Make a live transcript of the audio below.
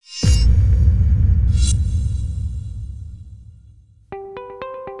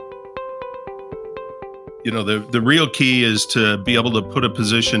the real key is to be able to put a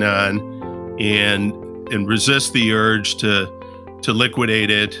position on and resist the urge to liquidate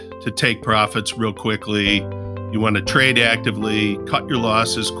it, to take profits real quickly. You want to trade actively, cut your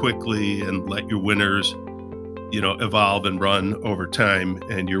losses quickly, and let your winners, evolve and run over time.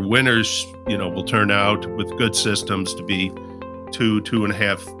 And your winners, will turn out with good systems to be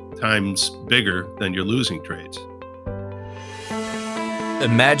 2.5 times bigger than your losing trades.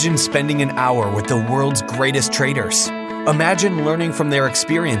 Imagine spending an hour with the world's greatest traders. Imagine learning from their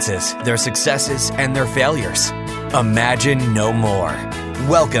experiences, their successes, and their failures. Imagine no more.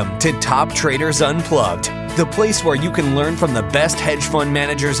 Welcome to Top Traders Unplugged, the place where you can learn from the best hedge fund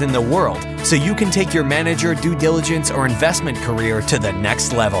managers in the world so you can take your manager, due diligence, or investment career to the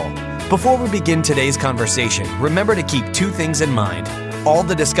next level. Before we begin today's conversation, remember to keep two things in mind. All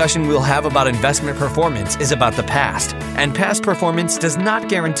the discussion we'll have about investment performance is about the past, and past performance does not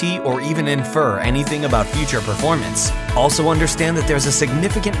guarantee or even infer anything about future performance. Also understand that there's a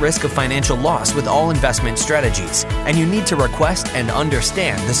significant risk of financial loss with all investment strategies, and you need to request and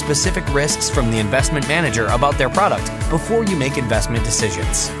understand the specific risks from the investment manager about their product before you make investment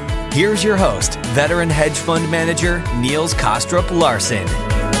decisions. Here's your host, veteran hedge fund manager Niels Kostrup Larsen.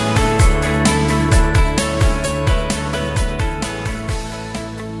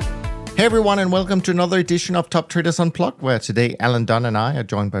 Hey everyone, and welcome to another edition of Top Traders Unplugged, where today Alan Dunn and I are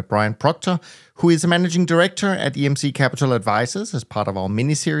joined by Brian Proctor, who is a managing director at EMC Capital Advisors as part of our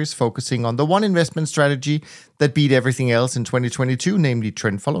mini-series focusing on the one investment strategy that beat everything else in 2022, namely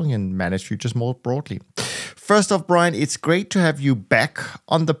trend following and managed futures more broadly. First off, Brian, it's great to have you back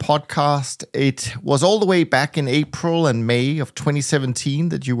on the podcast. It was all the way back in April and May of 2017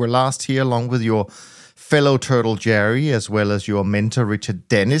 that you were last here along with your fellow turtle Jerry, as well as your mentor Richard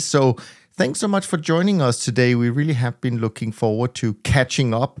Dennis. So thanks so much for joining us today. We really have been looking forward to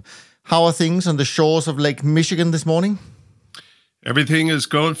catching up. How are things on the shores of Lake Michigan this morning? Everything is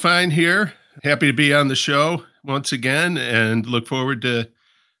going fine here. Happy to be on the show once again and look forward to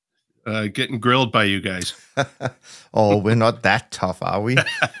getting grilled by you guys. Oh, we're not that tough, are we?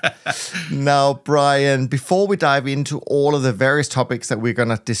 Now, Brian, before we dive into all of the various topics that we're going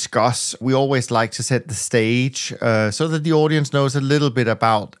to discuss, we always like to set the stage so that the audience knows a little bit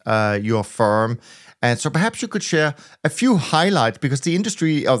about your firm. And so perhaps you could share a few highlights, because the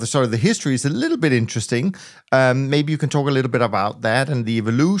history is a little bit interesting. Maybe you can talk a little bit about that and the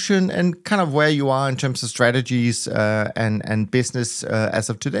evolution and kind of where you are in terms of strategies and business as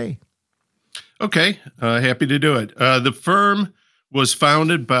of today. Okay, happy to do it. The firm was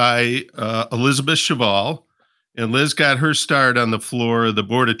founded by Elizabeth Cheval, and Liz got her start on the floor of the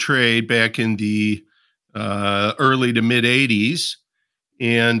Board of Trade back in the early to mid 80s.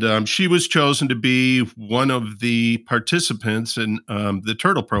 And she was chosen to be one of the participants in the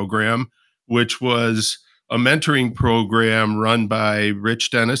Turtle program, which was a mentoring program run by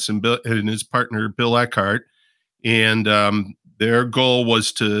Rich Dennis and his partner, Bill Eckhart. And their goal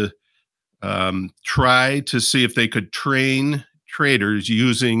was to try to see if they could train traders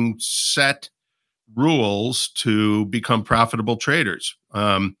using set rules to become profitable traders.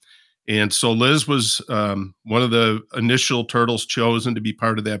 And so Liz was one of the initial turtles chosen to be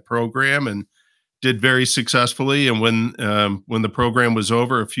part of that program and did very successfully. And when the program was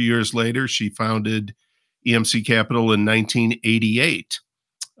over a few years later, she founded EMC Capital in 1988.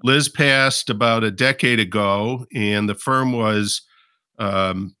 Liz passed about a decade ago, and the firm was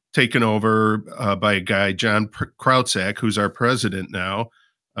taken over by a guy, John Krautsack, who's our president now.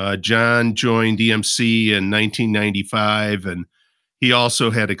 John joined EMC in 1995, and he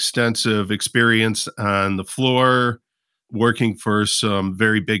also had extensive experience on the floor, working for some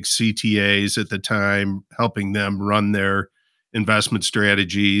very big CTAs at the time, helping them run their investment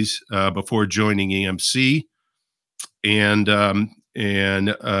strategies before joining EMC. And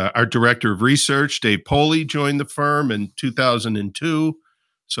our director of research, Dave Poley, joined the firm in 2002.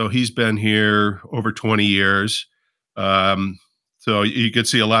 So he's been here over 20 years. So you could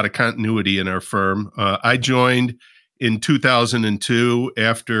see a lot of continuity in our firm. I joined in 2002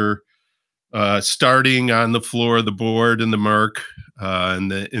 after starting on the floor of the board in the Merck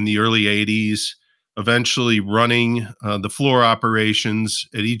in the early 80s, eventually running the floor operations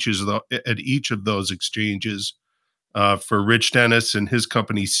at each of those exchanges for Rich Dennis and his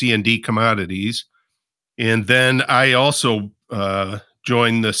company C&D Commodities. And then I also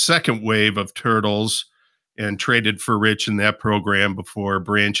joined the second wave of turtles and traded for Rich in that program before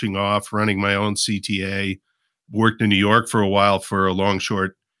branching off, running my own CTA. Worked in New York for a while for a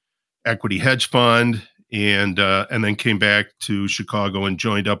long-short equity hedge fund, and then came back to Chicago and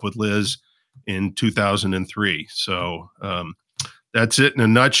joined up with Liz in 2003. So that's it in a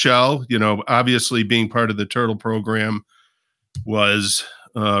nutshell. Obviously being part of the Turtle program was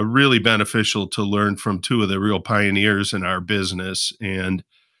really beneficial to learn from two of the real pioneers in our business, and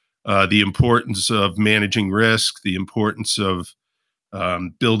the importance of managing risk, the importance of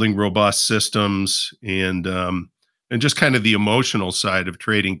building robust systems, and just kind of the emotional side of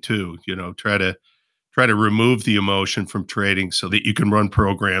trading too. Try to remove the emotion from trading so that you can run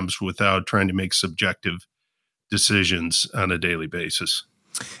programs without trying to make subjective decisions on a daily basis.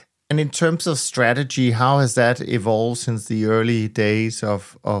 And in terms of strategy, how has that evolved since the early days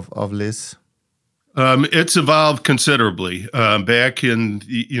of Liz? It's evolved considerably. Back in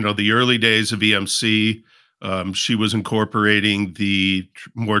the early days of EMC, she was incorporating the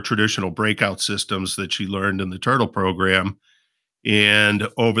more traditional breakout systems that she learned in the Turtle program. And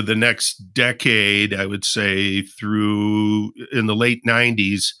over the next decade, I would say through in the late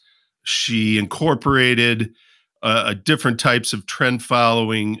 90s, she incorporated different types of trend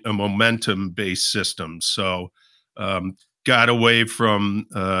following momentum based systems. So, got away from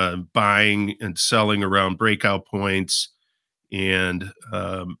buying and selling around breakout points, and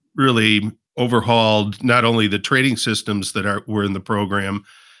really overhauled not only the trading systems that were in the program,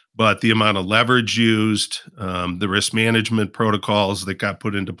 but the amount of leverage used, the risk management protocols that got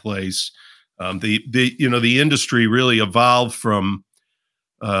put into place. The industry really evolved from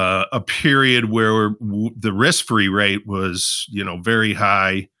a period where the risk-free rate was very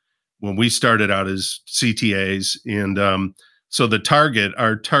high when we started out as CTAs, and so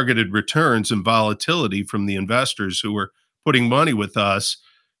our targeted returns and volatility from the investors who were putting money with us,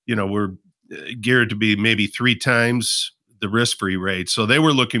 were geared to be maybe 3 times the risk-free rate. So they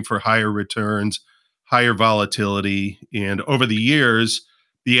were looking for higher returns, higher volatility, and over the years,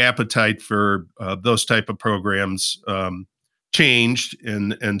 the appetite for those type of programs changed,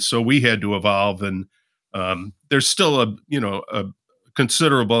 and so we had to evolve. And there's still a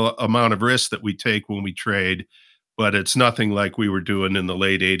considerable amount of risk that we take when we trade, but it's nothing like we were doing in the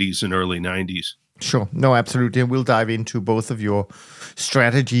late 80s and early 90s. Sure. No, absolutely. And we'll dive into both of your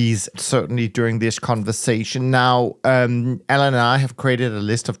strategies certainly during this conversation. Now, Alan and I have created a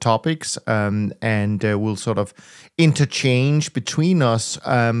list of topics, and we'll sort of interchange between us.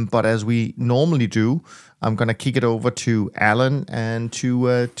 But as we normally do, I'm going to kick it over to Alan and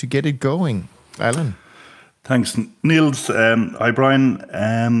to get it going. Alan. Thanks, Niels. Hi, Brian.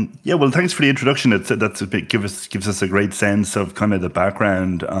 Well, thanks for the introduction. Gives us a great sense of kind of the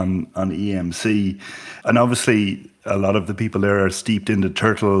background on EMC, and obviously a lot of the people there are steeped in the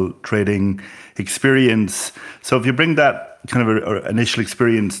Turtle trading experience. So, if you bring that kind of initial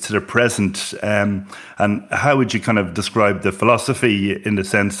experience to the present, and how would you kind of describe the philosophy in the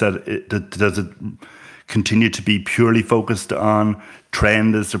sense that does it continue to be purely focused on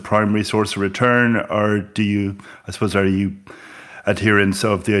trend as the primary source of return, or are you adherents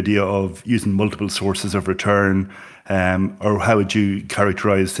of the idea of using multiple sources of return, or how would you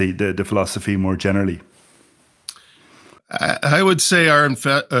characterize the philosophy more generally? I would say our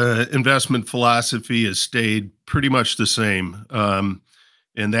investment philosophy has stayed pretty much the same,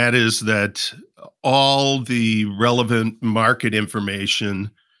 and that is that all the relevant market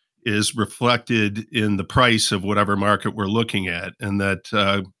information is reflected in the price of whatever market we're looking at, and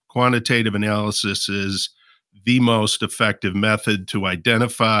that quantitative analysis is the most effective method to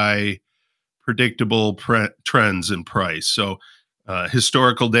identify predictable trends in price. So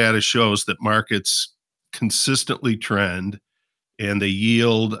historical data shows that markets consistently trend, and they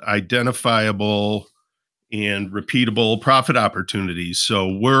yield identifiable and repeatable profit opportunities.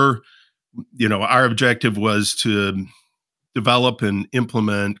 So our objective was to develop and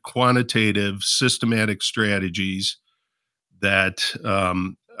implement quantitative, systematic strategies that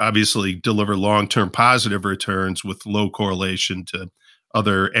obviously deliver long-term positive returns with low correlation to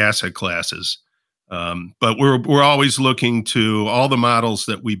other asset classes. But we're always looking to all the models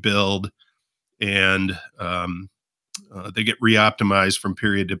that we build, and they get re-optimized from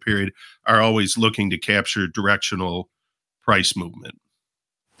period to period, are always looking to capture directional price movement.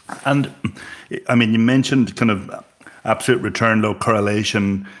 And I mean, you mentioned kind of absolute return, low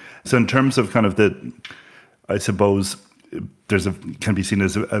correlation. So in terms of kind of I suppose can be seen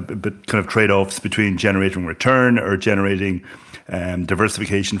as a bit kind of trade-offs between generating return or generating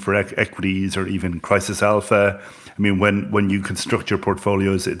diversification for equities or even crisis alpha. I mean, when you construct your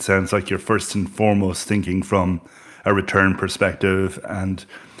portfolios, it sounds like you're first and foremost thinking from a return perspective, and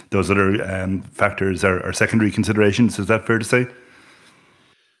those other factors are secondary considerations. Is that fair to say?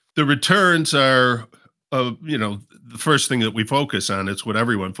 The returns are, the first thing that we focus on. It's what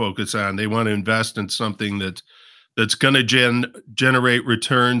everyone focuses on. They want to invest in something that's going to generate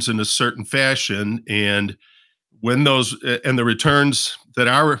returns in a certain fashion, and when those and the returns that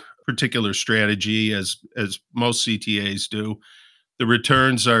our particular strategy, as most CTAs do, the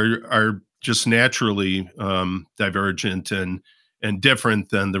returns are just naturally divergent and different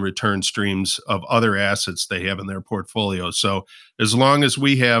than the return streams of other assets they have in their portfolio. So as long as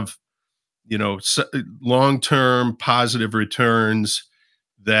we have, long-term positive returns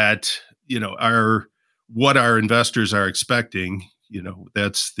that, are what our investors are expecting,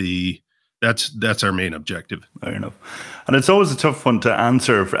 that's our main objective. Fair enough. And it's always a tough one to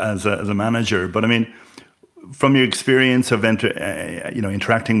answer as a manager. But I mean, from your experience of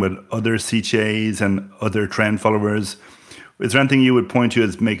interacting with other CTAs and other trend followers, is there anything you would point to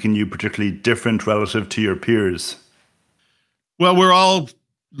as making you particularly different relative to your peers? Well, we're all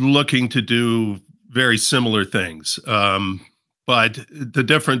looking to do very similar things. But the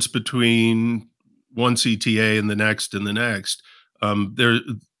difference between one CTA and the next,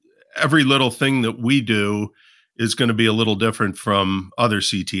 every little thing that we do is going to be a little different from other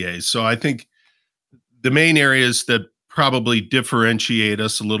CTAs. So I think the main areas that probably differentiate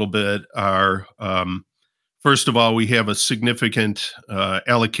us a little bit are, first of all, we have a significant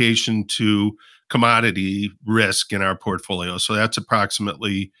allocation to commodity risk in our portfolio. So that's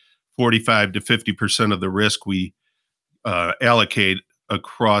approximately 45 to 50% of the risk we allocate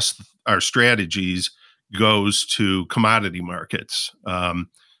across our strategies goes to commodity markets.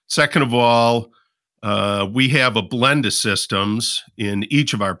 Second of all, we have a blend of systems in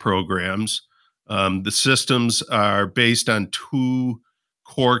each of our programs. The systems are based on two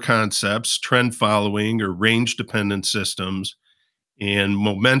core concepts: trend following or range dependent systems and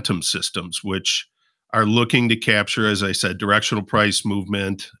momentum systems, which are looking to capture, as I said, directional price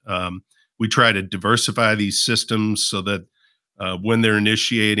movement. We try to diversify these systems so that when they're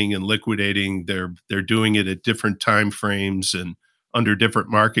initiating and liquidating, they're doing it at different time frames and under different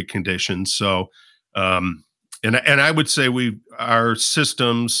market conditions. So, and I would say our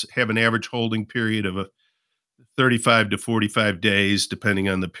systems have an average holding period of 35 to 45 days, depending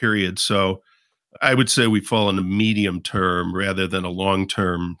on the period. So I would say we fall in a medium term rather than a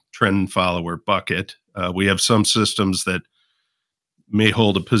long-term trend follower bucket. We have some systems that may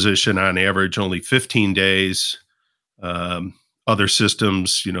hold a position on average only 15 days. Other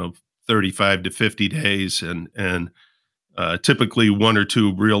systems, 35 to 50 days, and typically one or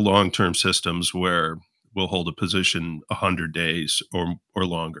two real long-term systems where we'll hold a position 100 days or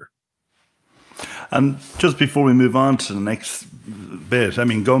longer. And just before we move on to the next bit, I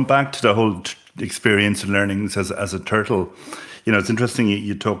mean, going back to the whole experience and learnings as a turtle, it's interesting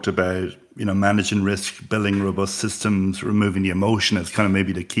you talked about, managing risk, building robust systems, removing the emotion as kind of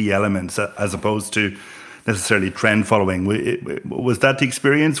maybe the key elements as opposed to necessarily trend following. Was that the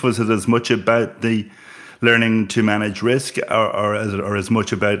experience? Was it as much about the learning to manage risk or as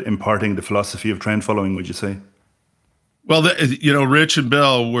much about imparting the philosophy of trend following, would you say? Well, Rich and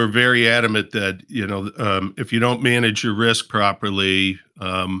Bill were very adamant that, if you don't manage your risk properly,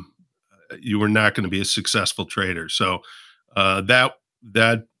 you are not going to be a successful trader. So that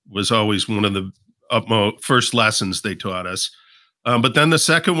was always one of the first lessons they taught us. But then the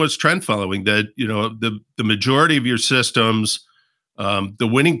second was trend following, that, the majority of your systems, the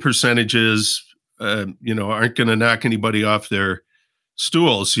winning percentages, aren't going to knock anybody off their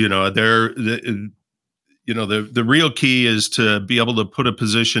stools. The real key is to be able to put a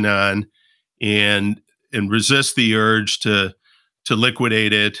position on and resist the urge to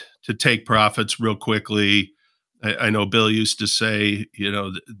liquidate it, to take profits real quickly. I know Bill used to say,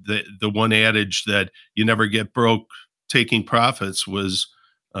 the one adage that you never get broke taking profits was,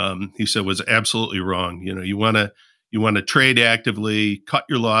 he said, was absolutely wrong. You want to trade actively, cut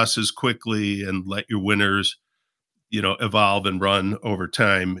your losses quickly, and let your winners evolve and run over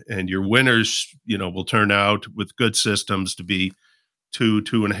time. And your winners, will turn out with good systems to be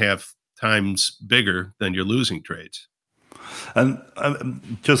 2.5 times bigger than your losing trades. And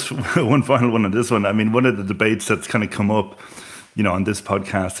just one final one on this one. I mean, one of the debates that's kind of come up, on this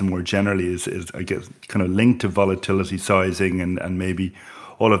podcast and more generally is I guess kind of linked to volatility sizing and maybe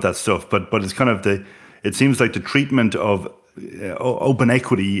all of that stuff. But it's kind of it seems like the treatment of open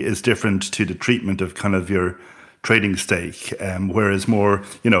equity is different to the treatment of kind of your trading stake, whereas more,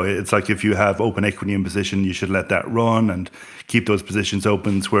 it's like if you have open equity in position, you should let that run and keep those positions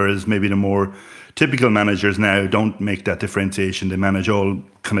open, whereas maybe the more typical managers now don't make that differentiation. They manage all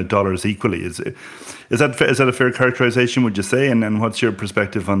kind of dollars equally. Is that a fair characterization, would you say? And what's your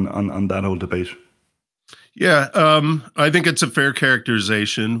perspective on that whole debate? Yeah, I think it's a fair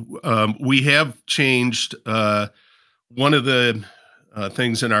characterization. We have changed one of the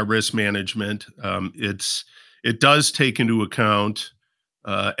things in our risk management. It does take into account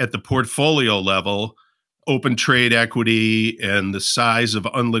at the portfolio level open trade equity and the size of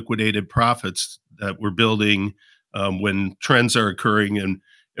unliquidated profits that we're building when trends are occurring and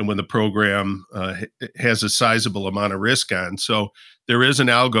when the program has a sizable amount of risk on. So there is an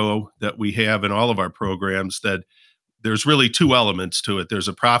algo that we have in all of our programs that there's really two elements to it. There's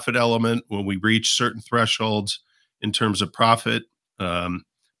a profit element when we reach certain thresholds in terms of profit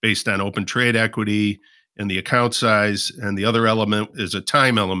based on open trade equity and the account size. And the other element is a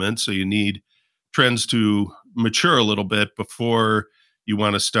time element. So you need trends to mature a little bit before you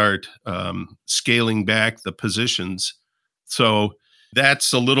want to start scaling back the positions. So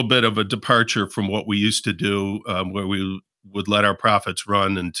that's a little bit of a departure from what we used to do, where we would let our profits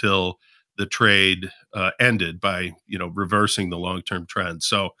run until the trade ended by reversing the long-term trend.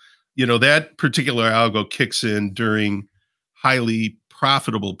 So that particular algo kicks in during highly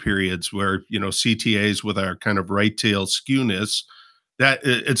profitable periods where CTAs with our kind of right tail skewness, that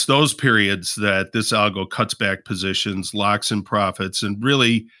it's those periods that this algo cuts back positions, locks in profits, and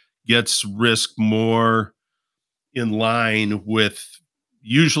really gets risk more in line with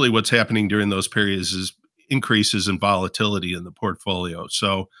usually what's happening during those periods is increases in volatility in the portfolio.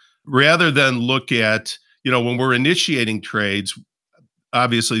 So rather than look at, when we're initiating trades,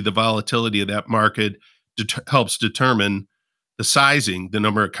 obviously the volatility of that market helps determine the sizing, the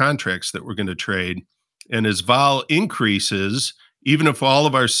number of contracts that we're going to trade. And as vol increases, even if all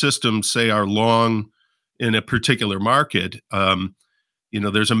of our systems say are long in a particular market,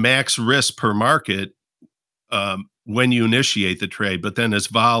 there's a max risk per market when you initiate the trade. But then as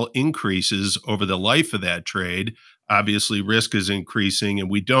vol increases over the life of that trade, obviously risk is increasing, and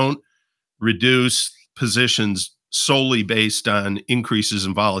we don't reduce positions solely based on increases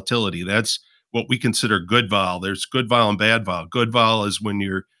in volatility. That's what we consider good vol. There's good vol and bad vol. Good vol is when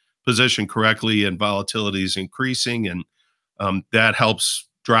you're positioned correctly and volatility is increasing, and that helps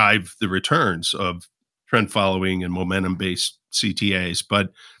drive the returns of trend following and momentum based CTAs.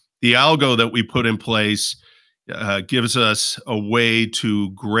 But the algo that we put in place gives us a way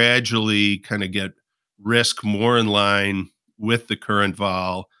to gradually kind of get risk more in line with the current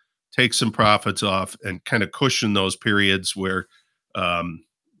vol, take some profits off, and kind of cushion those periods where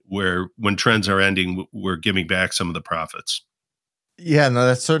when trends are ending, we're giving back some of the profits. Yeah, no,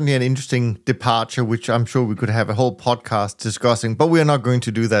 that's certainly an interesting departure, which I'm sure we could have a whole podcast discussing, but we're not going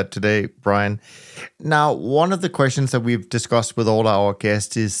to do that today, Brian. Now, one of the questions that we've discussed with all our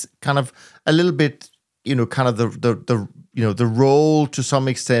guests is kind of a little bit, kind of the role to some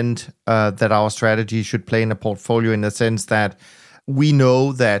extent that our strategy should play in a portfolio, in the sense that we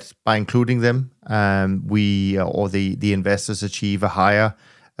know that by including them, we or the investors achieve a higher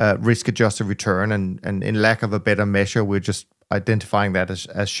risk-adjusted return, and in lack of a better measure, we're just identifying that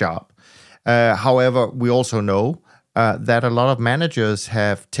as Sharpe. However, we also know that a lot of managers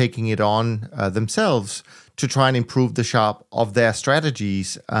have taken it on themselves to try and improve the Sharpe of their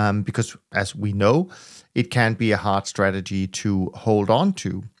strategies, because, as we know, it can be a hard strategy to hold on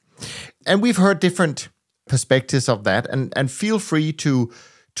to. And we've heard different perspectives of that, and feel free to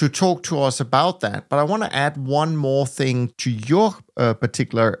talk to us about that. But I want to add one more thing to your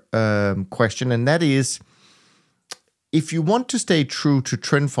particular question, and that is, if you want to stay true to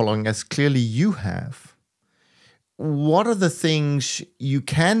trend following, as clearly you have, what are the things you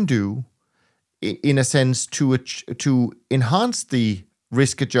can do, in a sense, to enhance the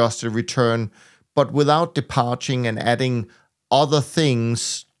risk-adjusted return, but without departing and adding other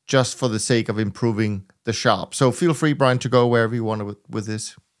things just for the sake of improving the Sharpe? So feel free, Brian, to go wherever you want with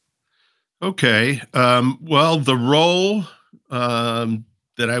this. Okay. Well, the role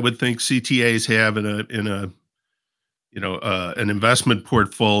that I would think CTAs have in an investment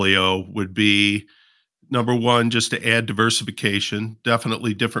portfolio would be, number one, just to add diversification,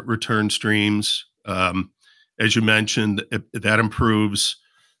 definitely different return streams. As you mentioned, that improves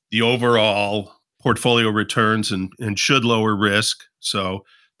the overall portfolio returns and should lower risk. So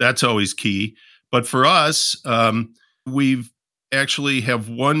that's always key. But for us, we've actually have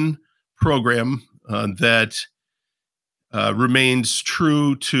one program that remains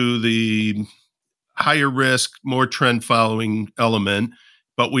true to the higher risk, more trend following element.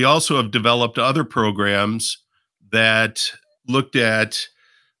 But we also have developed other programs that looked at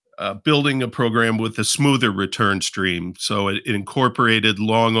building a program with a smoother return stream. So it incorporated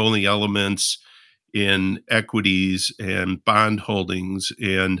long only elements in equities and bond holdings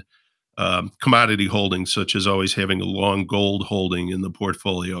and commodity holdings, such as always having a long gold holding in the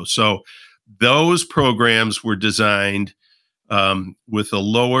portfolio. So those programs were designed with a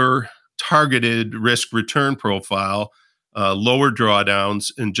lower targeted risk return profile, lower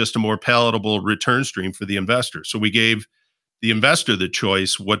drawdowns, and just a more palatable return stream for the investor. So we gave the investor the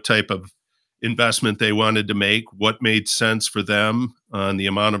choice what type of investment they wanted to make, what made sense for them on the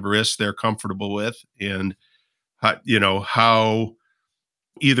amount of risk they're comfortable with, and how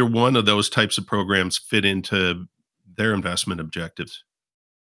either one of those types of programs fit into their investment objectives.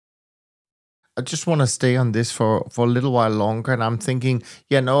 I just want to stay on this for a little while longer. And I'm thinking,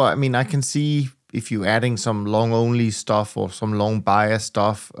 I can see if you're adding some long only stuff or some long bias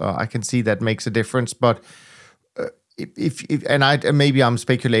stuff, I can see that makes a difference. But if maybe I'm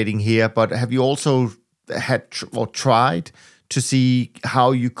speculating here, but have you also had or tried to see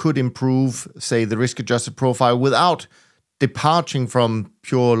how you could improve, say, the risk-adjusted profile without departing from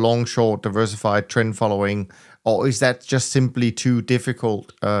pure long-short diversified trend following, or is that just simply too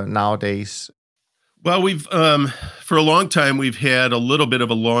difficult nowadays? Well, we've for a long time we've had a little bit of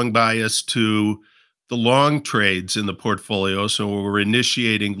a long bias to the long trades in the portfolio, so we're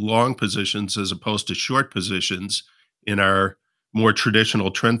initiating long positions as opposed to short positions in our more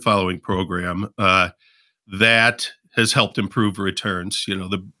traditional trend following program. That has helped improve returns.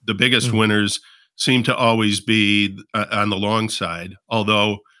 The biggest winners seem to always be on the long side,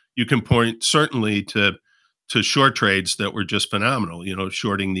 although you can point certainly to short trades that were just phenomenal,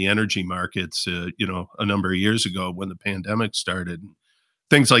 shorting the energy markets, a number of years ago when the pandemic started,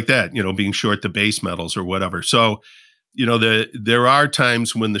 things like that, being short the base metals or whatever. So, there are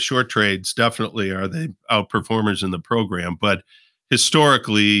times when the short trades definitely are the outperformers in the program, but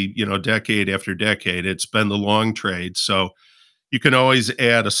historically, decade after decade, it's been the long trades. So you can always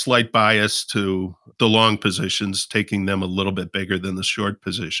add a slight bias to the long positions, taking them a little bit bigger than the short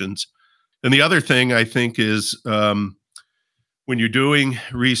positions. And the other thing I think is when you're doing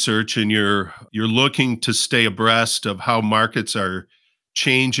research and you're looking to stay abreast of how markets are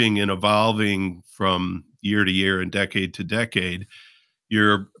changing and evolving from year to year and decade to decade,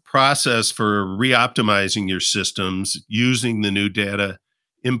 your process for reoptimizing your systems using the new data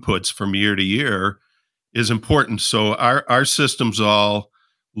inputs from year to year is important. So our systems all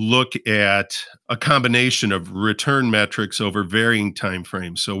look at a combination of return metrics over varying time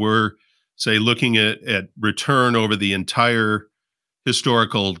frames. So we're, say, looking at return over the entire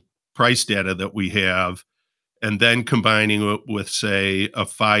historical price data that we have, and then combining it with, say, a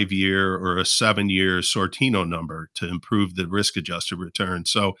 5-year or a 7-year Sortino number to improve the risk-adjusted return.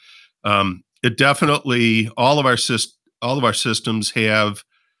 So it definitely, all of our systems have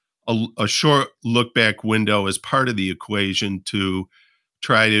a short look-back window as part of the equation to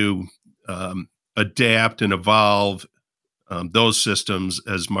try to adapt and evolve those systems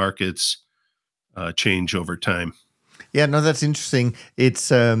as markets change over time. Yeah, no, that's interesting.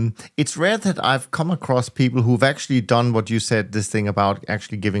 It's rare that I've come across people who've actually done what you said, this thing about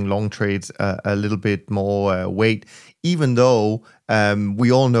actually giving long trades a little bit more weight, even though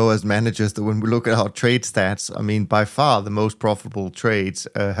we all know as managers that when we look at our trade stats, I mean, by far the most profitable trades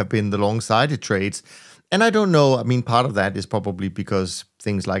have been the long-sided trades. And I don't know, I mean, part of that is probably because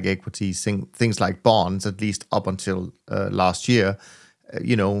things like equities, things like bonds, at least up until last year,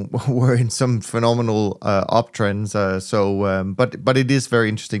 we're in some phenomenal uptrends. But it is very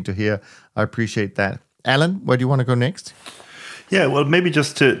interesting to hear. I appreciate that. Alan, where do you want to go next? Yeah, well, maybe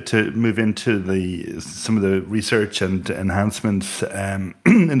just to move into some of the research and enhancements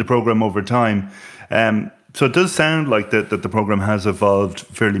in the program over time. So it does sound like that the program has evolved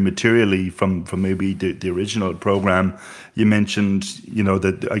fairly materially from maybe the original program. You mentioned,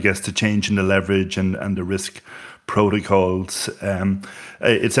 that I guess the change in the leverage and the risk protocols.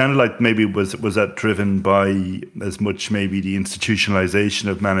 It sounded like maybe was that driven by as much maybe the institutionalization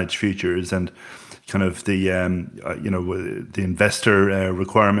of managed futures and kind of the the investor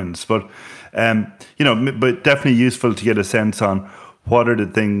requirements, but definitely useful to get a sense on what are the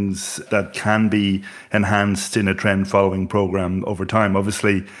things that can be enhanced in a trend following program over time.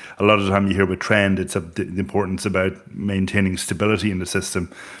 Obviously, a lot of the time you hear with trend, it's the importance about maintaining stability in the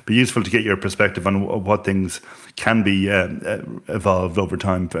system. But useful to get your perspective on what things can be evolved over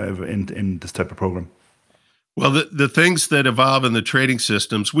time in this type of program. Well, the things that evolve in the trading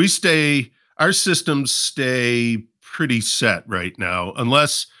systems, our systems stay pretty set right now,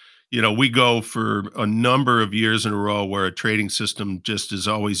 unless we go for a number of years in a row where a trading system just is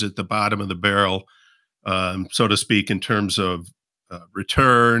always at the bottom of the barrel, so to speak, in terms of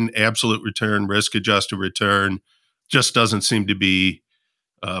return, absolute return, risk-adjusted return, just doesn't seem to be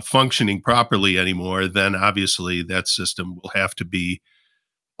functioning properly anymore. Then obviously that system will have to be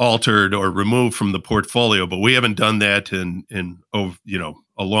altered or removed from the portfolio. But we haven't done that in a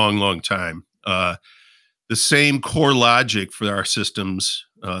long, long time. The same core logic for our systems,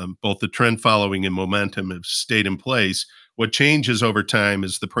 both the trend following and momentum, have stayed in place. What changes over time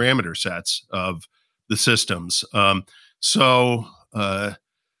is the parameter sets of the systems.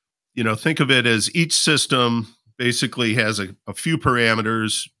 think of it as each system basically has a few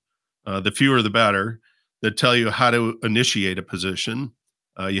parameters, the fewer the better, that tell you how to initiate a position.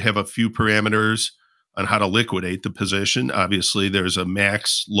 You have a few parameters on how to liquidate the position. Obviously, there's a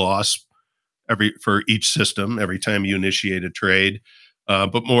max loss for each system every time you initiate a trade.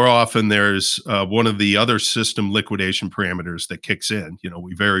 But more often, there's one of the other system liquidation parameters that kicks in.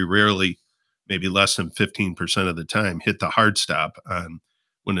 We very rarely, maybe less than 15% of the time, hit the hard stop on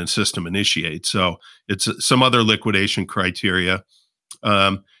when a system initiates. So it's some other liquidation criteria.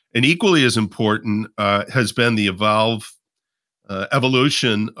 And equally as important has been the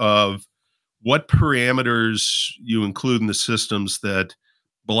evolution of what parameters you include in the systems that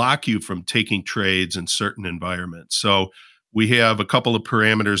block you from taking trades in certain environments. So we have a couple of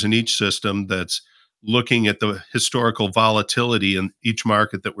parameters in each system that's looking at the historical volatility in each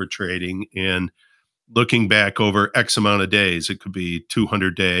market that we're trading and looking back over X amount of days. It could be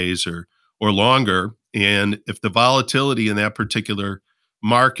 200 days or longer. And if the volatility in that particular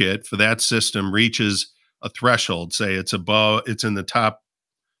market for that system reaches a threshold, say it's in the top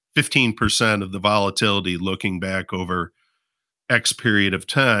 15% of the volatility looking back over X period of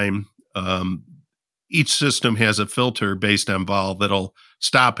time, each system has a filter based on vol that'll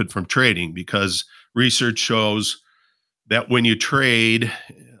stop it from trading, because research shows that when you trade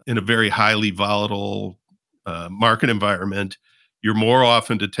in a very highly volatile market environment, you're more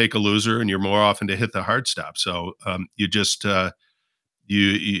often to take a loser and you're more often to hit the hard stop. So you just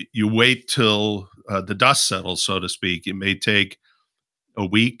you wait till the dust settles, so to speak. It may take a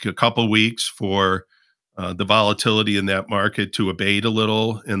week, a couple weeks for the volatility in that market to abate a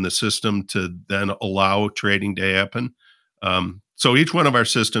little and the system to then allow trading to happen. So each one of our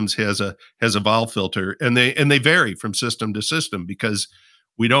systems has a vol filter, and they vary from system to system, because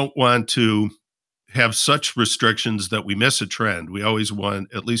we don't want to have such restrictions that we miss a trend. We always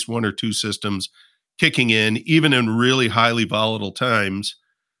want at least one or two systems kicking in, even in really highly volatile times,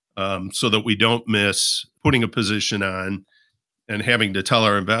 so that we don't miss putting a position on and having to tell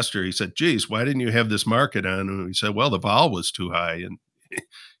our investor. He said, geez, why didn't you have this market on? And we said, well, the vol was too high. And he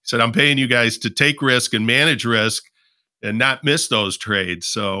said, I'm paying you guys to take risk and manage risk and not miss those trades.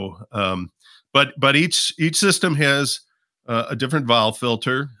 So, but each system has a different vol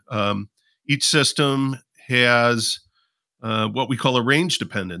filter. Each system has what we call a range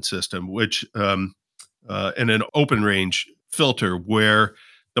dependent system, which and an open range filter, where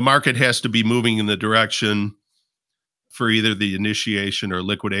the market has to be moving in the direction for either the initiation or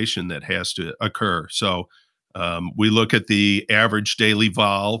liquidation that has to occur. So we look at the average daily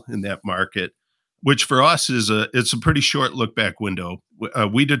vol in that market, which for us it's a pretty short look back window.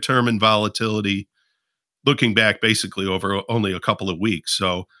 We determine volatility looking back basically over only a couple of weeks.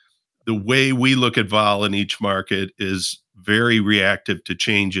 So the way we look at vol in each market is very reactive to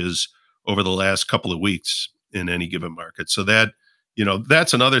changes over the last couple of weeks in any given market. So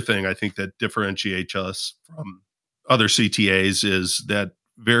that's another thing I think that differentiates us from other CTAs, is that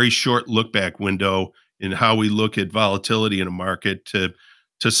very short look back window in how we look at volatility in a market to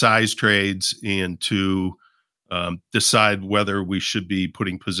size trades and to decide whether we should be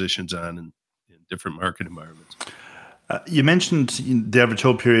putting positions on in different market environments. You mentioned the average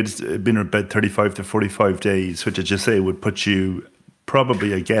hold period's been about 35 to 45 days, which, as you say, would put you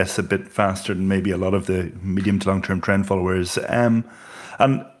probably, I guess, a bit faster than maybe a lot of the medium to long-term trend followers. And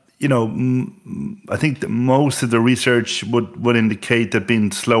I think that most of the research would indicate that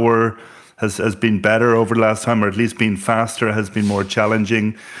being slower has been better over the last time, or at least being faster has been more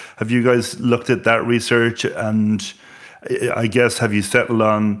challenging. Have you guys looked at that research? And I guess, have you settled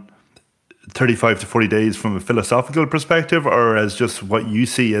on 35 to 40 days from a philosophical perspective, or as just what you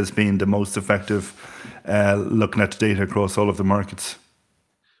see as being the most effective looking at the data across all of the markets?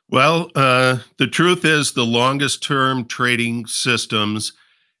 Well, the truth is the longest term trading systems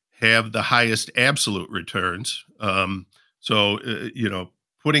have the highest absolute returns. So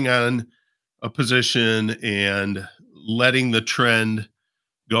putting on a position and letting the trend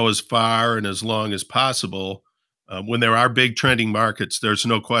go as far and as long as possible. When there are big trending markets, there's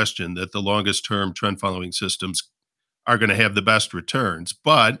no question that the longest term trend following systems are going to have the best returns,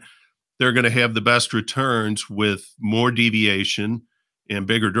 but they're going to have the best returns with more deviation and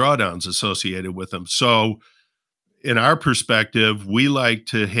bigger drawdowns associated with them. So in our perspective, we like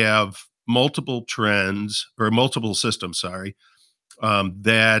to have multiple trends or multiple systems,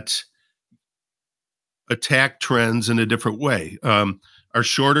 that attack trends in a different way. Our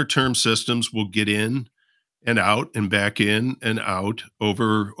shorter term systems will get in and out and back in and out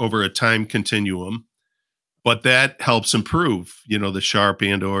over a time continuum, but that helps improve, the Sharpe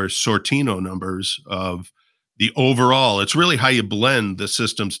and or Sortino numbers of the overall. It's really how you blend the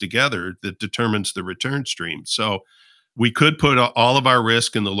systems together that determines the return stream. So we could put all of our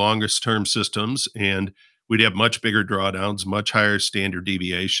risk in the longest term systems, and we'd have much bigger drawdowns, much higher standard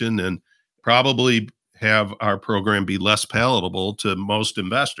deviation, and probably have our program be less palatable to most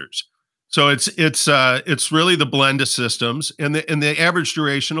investors. So it's really the blend of systems, and the average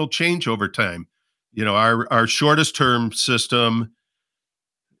duration will change over time. Our shortest term system,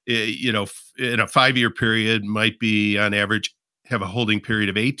 in a 5-year period might be on average have a holding period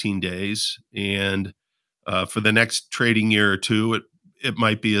of 18 days, and for the next trading year or two, it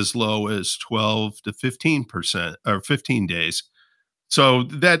might be as low as 12 to 15% or 15 days. So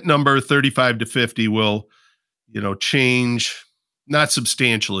that number 35 to 50 will, change, not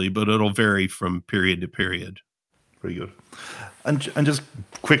substantially, but it'll vary from period to period. Very good. And just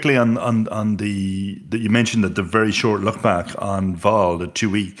quickly on the that you mentioned that the very short look back on vol, the 2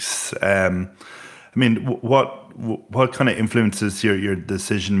 weeks. What kind of influences your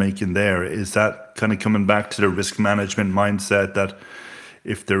decision making there? Is that kind of coming back to the risk management mindset that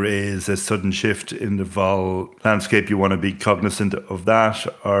if there is a sudden shift in the vol landscape, you want to be cognizant of that?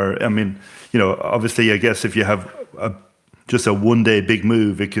 Or obviously, I guess if you have just a 1 day big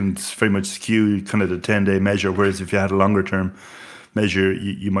move, it can very much skew kind of the 10-day measure. Whereas if you had a longer term measure,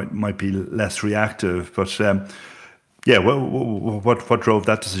 you might be less reactive. But what drove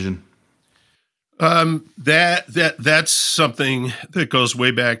that decision? That's something that goes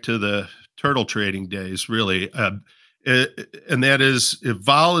way back to the turtle trading days, really. And that is, if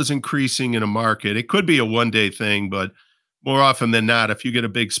vol is increasing in a market, it could be a 1 day thing, but more often than not, if you get a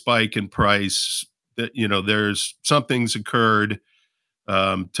big spike in price, that there's something's occurred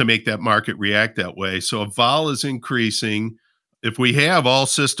to make that market react that way. So if vol is increasing, if we have all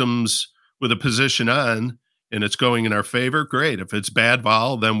systems with a position on and it's going in our favor, great. If it's bad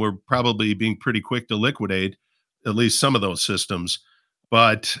vol, then we're probably being pretty quick to liquidate at least some of those systems.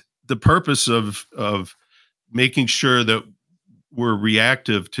 But the purpose of making sure that we're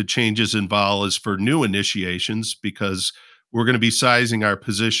reactive to changes in vol is for new initiations, because we're going to be sizing our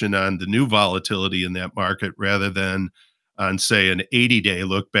position on the new volatility in that market rather than on, say, an 80-day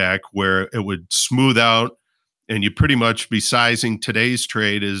look back where it would smooth out and you pretty much be sizing today's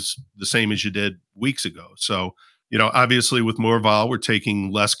trade as the same as you did weeks ago. So, obviously with more vol, we're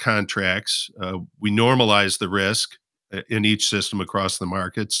taking less contracts. We normalize the risk in each system across the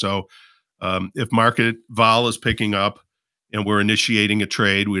market. So if market vol is picking up and we're initiating a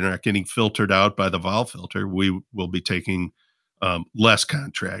trade, we're not getting filtered out by the vol filter, we will be taking less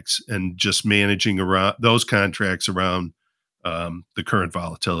contracts and just managing around those contracts around the current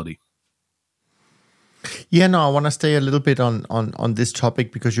volatility. Yeah, no, I want to stay a little bit on this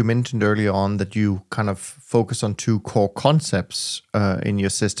topic because you mentioned earlier on that you kind of focus on two core concepts in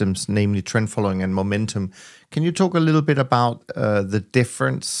your systems, namely trend following and momentum. Can you talk a little bit about the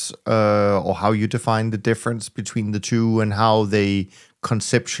difference or how you define the difference between the two and how they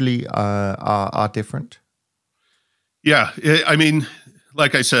conceptually are different? Yeah, I mean,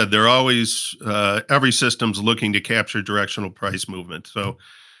 like I said, they're always, every system's looking to capture directional price movement. So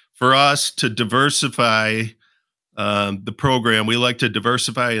for us to diversify the program, we like to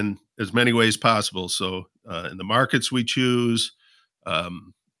diversify in as many ways possible. So in the markets we choose,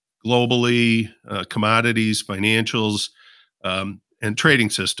 globally, commodities, financials, and trading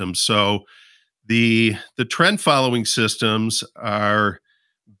systems. So the trend following systems are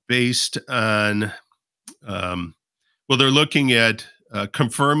based on, they're looking at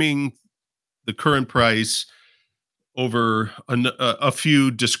confirming the current price over a few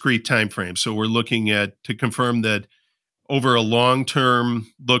discrete timeframes. So we're looking at to confirm that over a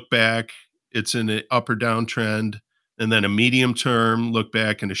long-term look back, it's in an up or down trend, and then a medium-term look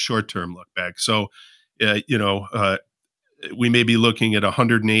back and a short-term look back. So, we may be looking at a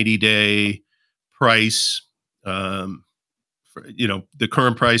 180-day price, the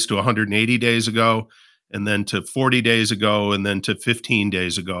current price to 180 days ago, and then to 40 days ago, and then to 15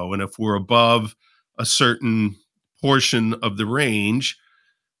 days ago. And if we're above a certain portion of the range,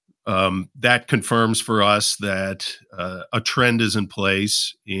 that confirms for us that a trend is in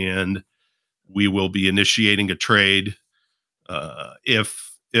place, and we will be initiating a trade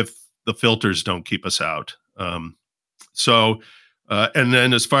if the filters don't keep us out. And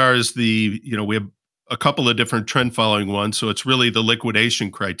then as far as we have a couple of different trend following ones. So it's really the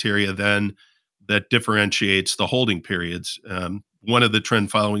liquidation criteria then that differentiates the holding periods. One of the trend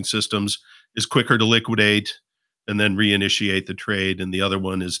following systems is quicker to liquidate and then reinitiate the trade, and the other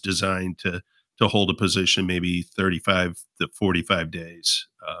one is designed to hold a position maybe 35 to 45 days,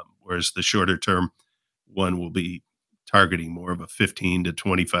 whereas the shorter term one will be targeting more of a 15 to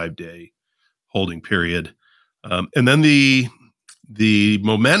 25 day holding period. And then the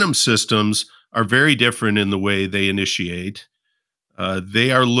momentum systems are very different in the way they initiate.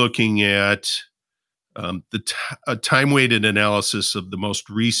 They are looking at a time-weighted analysis of the most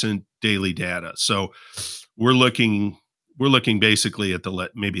recent daily data. So we're looking basically at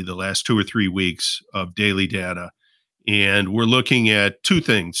maybe the last 2 or 3 weeks of daily data, and we're looking at two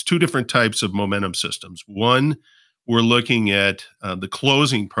different types of momentum systems. One, we're looking at the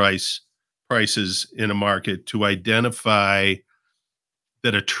closing prices in a market to identify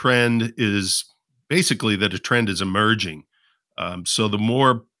that a trend is emerging. So the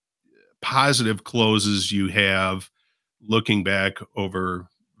more positive closes you have looking back over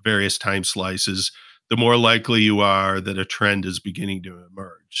various time slices, the more likely you are that a trend is beginning to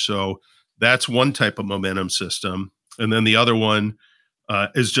emerge. So that's one type of momentum system. And then the other one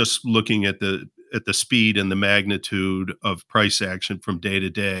is just looking at the speed and the magnitude of price action from day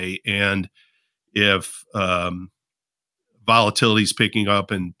to day. And if volatility is picking up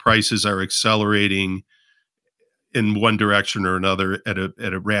and prices are accelerating in one direction or another at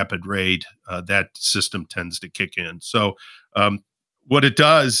a rapid rate, that system tends to kick in. So what it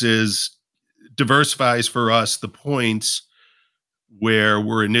does is diversifies for us the points where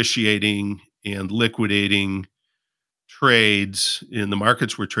we're initiating and liquidating trades in the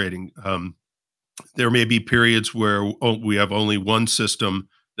markets we're trading. There may be periods where we have only one system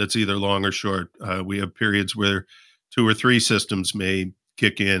that's either long or short. We have periods where 2 or 3 systems may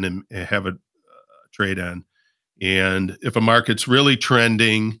kick in and have a trade on. And if a market's really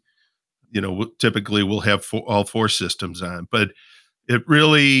trending, typically we'll have all 4 systems on. But it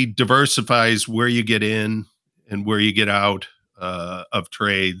really diversifies where you get in and where you get out of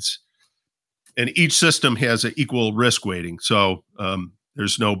trades. And each system has an equal risk weighting. So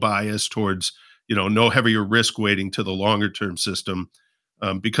there's no bias towards, no heavier risk weighting to the longer term system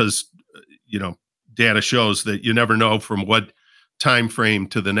because, data shows that you never know from what time frame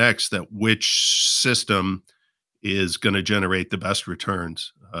to the next that which system is going to generate the best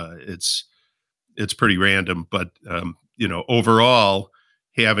returns. It's pretty random, but overall,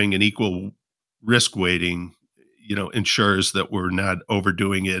 having an equal risk weighting, ensures that we're not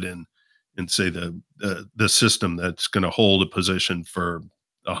overdoing it and say the system that's going to hold a position for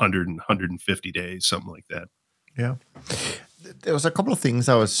 100 and 150 days, something like that. Yeah. There was a couple of things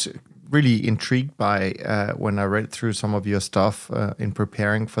I was really intrigued by when I read through some of your stuff in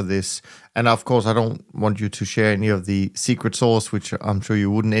preparing for this. And of course, I don't want you to share any of the secret sauce, which I'm sure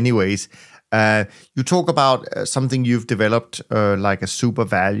you wouldn't anyways. You talk about something you've developed, like a super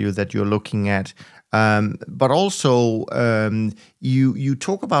value that you're looking at. But also, you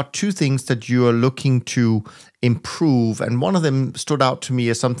talk about 2 things that you are looking to improve, and one of them stood out to me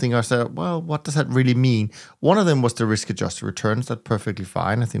as something I said, well, what does that really mean? One of them was the risk-adjusted returns. That's perfectly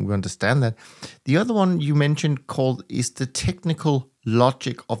fine. I think we understand that. The other one you mentioned is the technical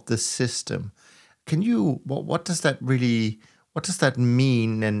logic of the system. Can you, what does that mean,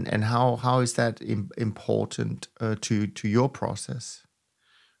 and how is that important to your process?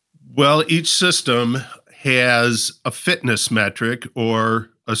 Well, each system has a fitness metric or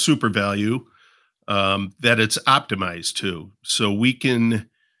a super value that it's optimized to. So we can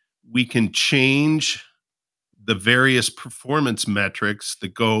change the various performance metrics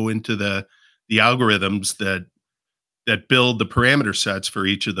that go into the algorithms that build the parameter sets for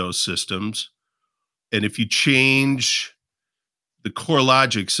each of those systems. And if you change the core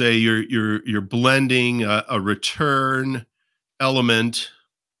logic, say you're blending a return element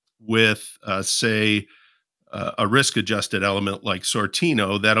with say a risk-adjusted element like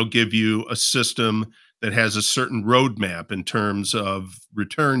Sortino, that'll give you a system that has a certain roadmap in terms of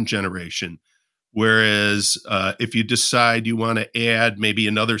return generation. Whereas if you decide you want to add maybe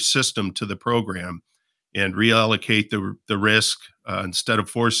another system to the program and reallocate the risk, instead of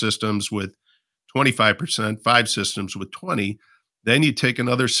 4 systems with 25%, 5 systems with 20, then you take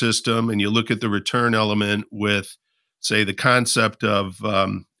another system and you look at the return element with, say, the concept of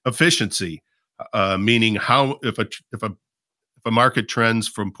efficiency, meaning how if a market trends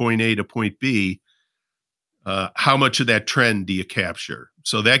from point A to point B, how much of that trend do you capture?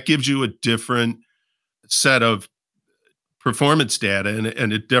 So that gives you a different set of performance data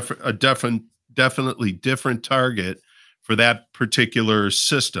and a definitely different target for that particular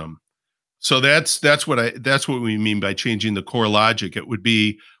system. So that's what we mean by changing the core logic. It would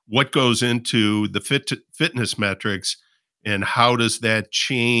be what goes into the fitness metrics and how does that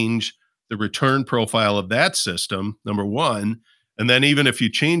change the return profile of that system, number one. And then even if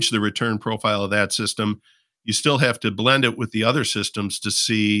you change the return profile of that system, you still have to blend it with the other systems to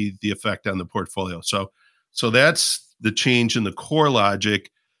see the effect on the portfolio. So that's the change in the core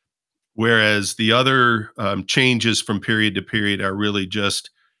logic, whereas the other changes from period to period are really just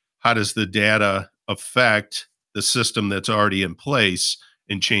how does the data affect the system that's already in place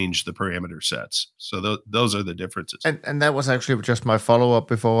and change the parameter sets. So those are the differences. And that was actually just my follow-up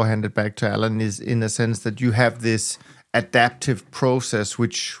before I hand it back to Alan, is in a sense that you have this adaptive process,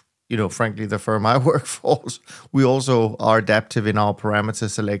 which, frankly, the firm I work for, we also are adaptive in our parameter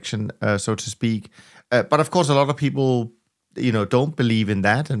selection, so to speak. But of course, a lot of people, don't believe in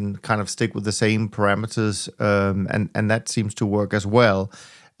that and kind of stick with the same parameters, and that seems to work as well.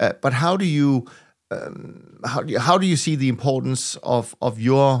 But how do you see the importance of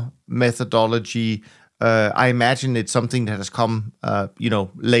your methodology? I imagine it's something that has come,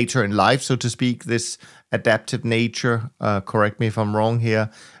 later in life, so to speak, this adaptive nature. Correct me if I'm wrong here.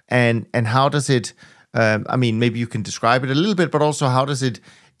 And how does it, maybe you can describe it a little bit, but also how does it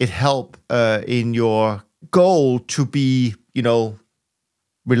help in your goal to be,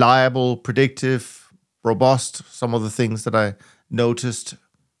 reliable, predictive, robust, some of the things that I noticed?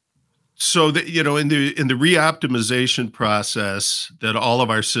 So that, in the reoptimization process that all of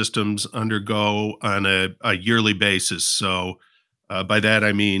our systems undergo on a yearly basis. So by that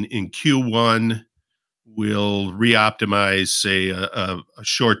I mean in Q1 we'll reoptimize, say, a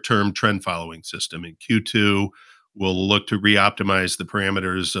short-term trend following system. In Q2 we'll look to reoptimize the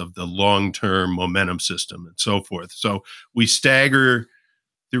parameters of the long-term momentum system and so forth. So we stagger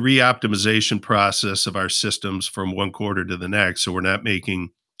the reoptimization process of our systems from one quarter to the next. So we're not making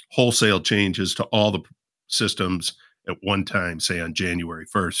wholesale changes to all the systems at one time, say on January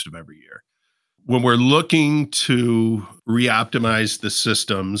 1st of every year. When we're looking to reoptimize the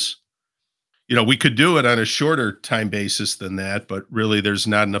systems, we could do it on a shorter time basis than that, but really there's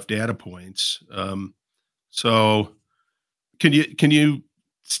not enough data points. So can you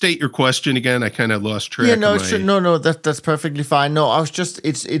state your question again? I kind of lost track. Yeah, no, that's perfectly fine. No, I was just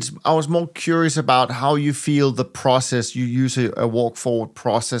I was more curious about how you feel the process. You use a walk forward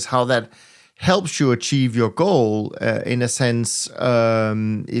process, how that helps you achieve your goal. In a sense,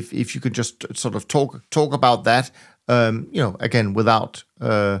 if you could just sort of talk about that, again without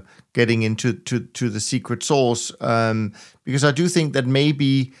getting into the secret sauce, because I do think that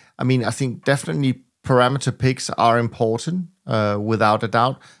maybe, I think definitely parameter picks are important, without a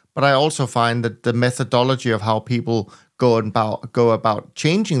doubt. But I also find that the methodology of how people go about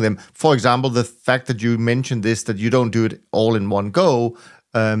changing them, for example, the fact that you mentioned this, that you don't do it all in one go.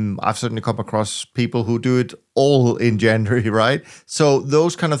 I've certainly come across people who do it all in January, right? So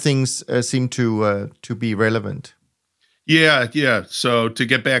those kind of things seem to be relevant. Yeah. So to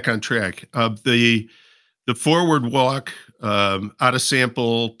get back on track, the forward walk out of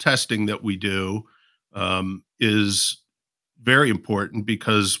sample testing that we do is very important,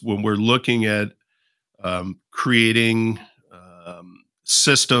 because when we're looking at creating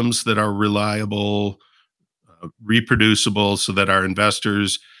systems that are reliable, reproducible, so that our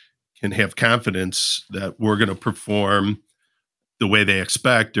investors can have confidence that we're going to perform the way they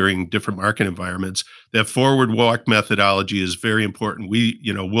expect during different market environments, that forward walk methodology is very important.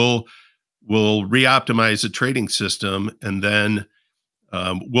 We'll reoptimize a trading system, and then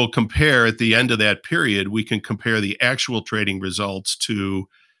we'll compare at the end of that period. We can compare the actual trading results to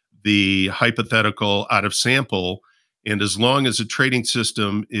the hypothetical out of sample. And as long as a trading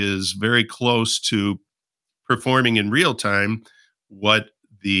system is very close to performing in real time what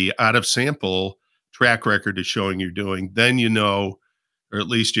the out of sample track record is showing you're doing, then or at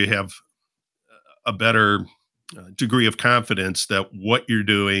least you have a better degree of confidence that what you're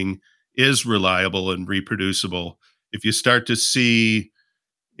doing is reliable and reproducible. If you start to see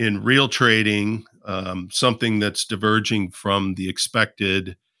in real trading something that's diverging from the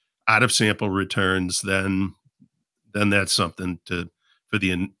expected out of sample returns, then that's something for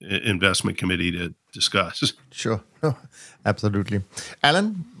the investment committee to discuss. Sure. Absolutely.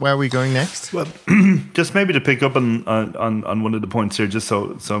 Alan, where are we going next? Well, just maybe to pick up on one of the points here, just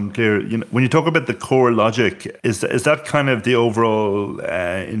so I'm clear. When you talk about the core logic, is that kind of the overall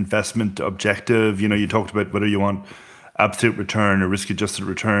investment objective? You talked about whether you want absolute return or risk-adjusted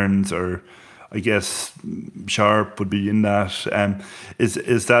returns, or I guess Sharp would be in that.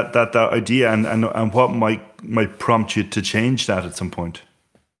 Is that idea, and what might prompt you to change that at some point?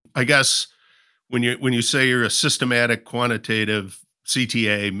 I guess when you say you're a systematic quantitative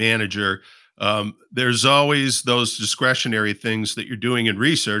CTA manager, there's always those discretionary things that you're doing in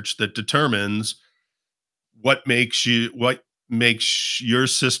research that determines what makes your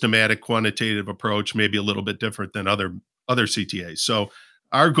systematic quantitative approach maybe a little bit different than other CTAs. So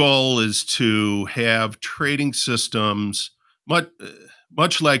our goal is to have trading systems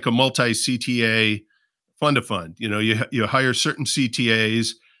much like a multi-CTA fund to fund. You hire certain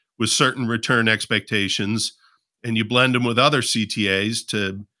CTAs with certain return expectations, and you blend them with other CTAs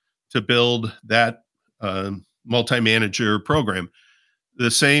to build that multi-manager program.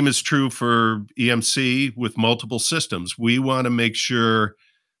 The same is true for EMC with multiple systems. We want to make sure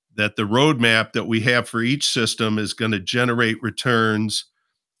that the roadmap that we have for each system is going to generate returns,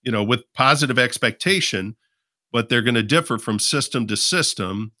 with positive expectation, but they're going to differ from system to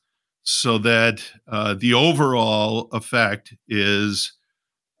system so that the overall effect is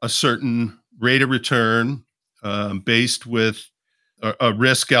a certain rate of return based with a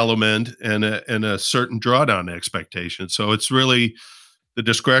risk element and a certain drawdown expectation. So it's really the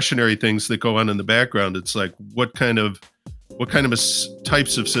discretionary things that go on in the background. It's like what kind of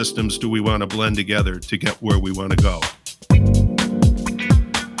types of systems do we want to blend together to get where we want to go?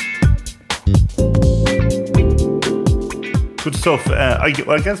 Good stuff. I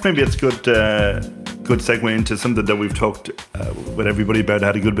guess maybe it's good segue into something that we've talked with everybody about,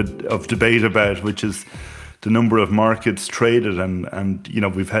 had a good bit of debate about, which is the number of markets traded, and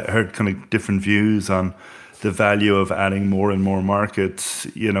we've heard kind of different views on the value of adding more and more markets.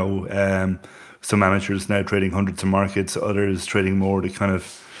 Some managers now trading hundreds of markets, others trading more to kind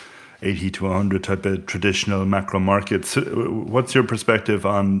of 80 to 100 type of traditional macro markets. What's your perspective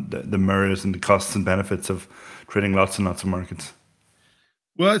on the merit and the costs and benefits of trading lots and lots of markets?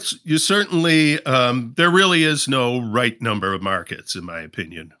 Well, you certainly there really is no right number of markets, in my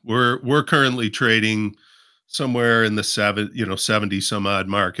opinion. We're currently trading somewhere in the 70 some odd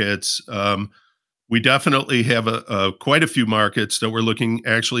markets. We definitely have quite a few markets that we're looking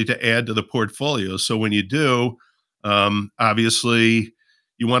actually to add to the portfolio. So when you do, obviously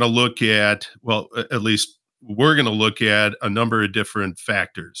you want to look at, well, at least we're going to look at a number of different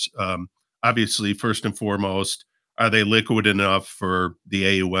factors. Obviously, first and foremost, are they liquid enough for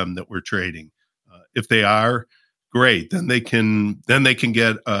the AUM that we're trading? If they are, great. Then they can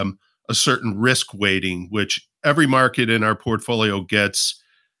get a certain risk weighting, which every market in our portfolio gets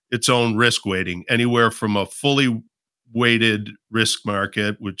its own risk weighting, anywhere from a fully weighted risk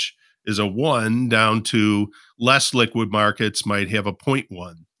market, which is a 1, down to less liquid markets might have a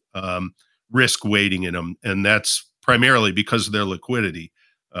 0.1 risk weighting in them. And that's primarily because of their liquidity.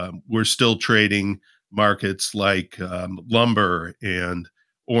 We're still trading markets like lumber and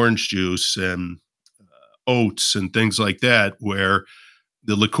orange juice and oats and things like that, where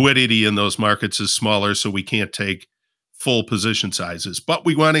the liquidity in those markets is smaller, so we can't take full position sizes. But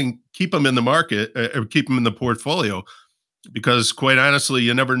we want to keep them in the market, or keep them in the portfolio, because quite honestly,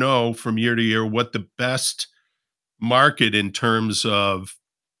 you never know from year to year what the best market in terms of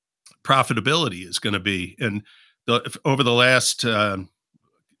profitability is going to be. And over the last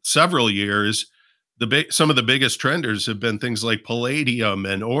several years, some of the biggest trenders have been things like palladium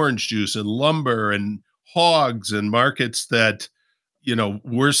and orange juice and lumber and hogs, and markets that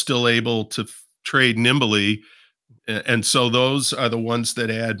we're still able to trade nimbly. And so those are the ones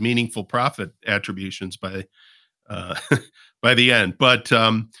that add meaningful profit attributions by by the end. But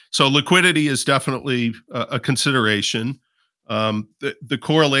so liquidity is definitely a consideration. The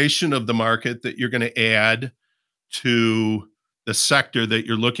correlation of the market that you're going to add to the sector that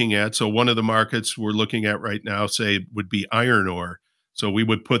you're looking at. So one of the markets we're looking at right now, say, would be iron ore. So we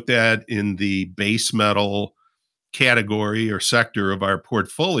would put that in the base metal category or sector of our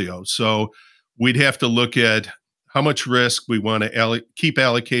portfolio. So we'd have to look at how much risk we want to keep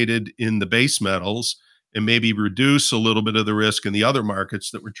allocated in the base metals, and maybe reduce a little bit of the risk in the other markets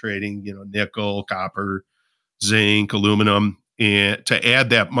that we're trading, nickel, copper, zinc, aluminum, and to add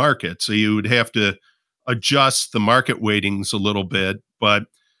that market. So you would have to adjust the market weightings a little bit, but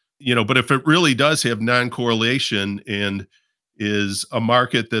if it really does have non-correlation and is a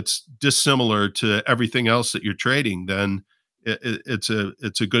market that's dissimilar to everything else that you're trading, then it's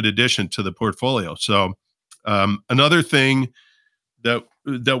a good addition to the portfolio. So another thing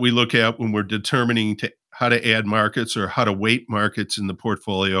that we look at when we're determining how to add markets or how to weight markets in the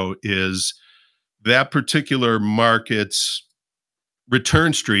portfolio is that particular market's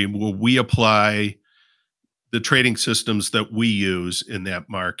return stream. Will we apply the trading systems that we use in that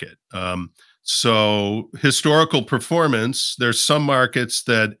market? So historical performance, there's some markets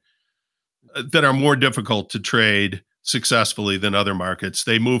that are more difficult to trade successfully than other markets.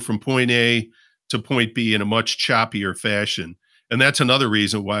 They move from point A to point B in a much choppier fashion. And that's another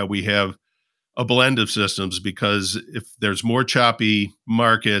reason why we have a blend of systems, because if there's more choppy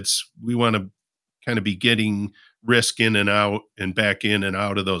markets, we want to kind of be getting risk in and out and back in and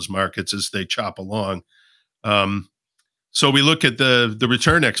out of those markets as they chop along. So we look at the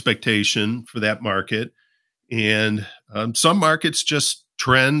return expectation for that market, and some markets just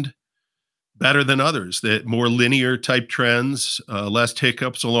trend better than others, that more linear type trends, less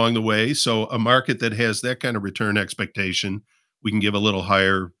hiccups along the way. So a market that has that kind of return expectation, we can give a little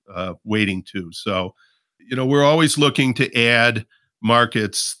higher weighting to. So, we're always looking to add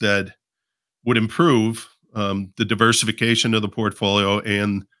markets that would improve the diversification of the portfolio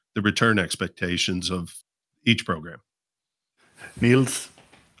and the return expectations of each program. Niels,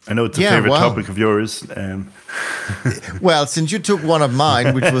 I know it's a Yeah, favorite well. topic of yours. Well, since you took one of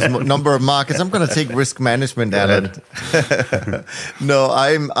mine, which was number of markets, I'm going to take risk management, Alan. No,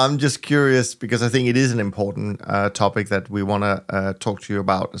 I'm just curious because I think it is an important topic that we want to talk to you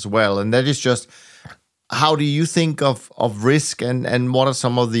about as well, and that is just how do you think of risk, and what are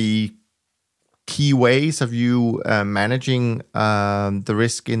some of the key ways of you managing the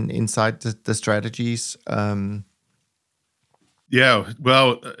risk inside the strategies? Yeah,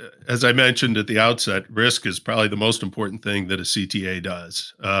 well, as I mentioned at the outset, risk is probably the most important thing that a CTA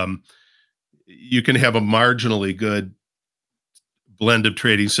does. You can have a marginally good blend of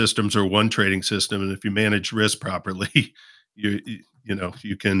trading systems or one trading system, and if you manage risk properly, you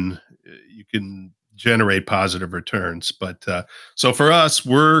can generate positive returns. But so for us,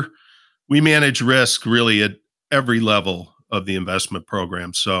 we manage risk really at every level of the investment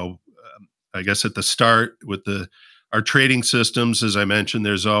program. So I guess at the start with our trading systems, as I mentioned,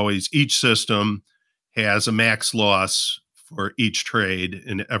 there's always each system has a max loss for each trade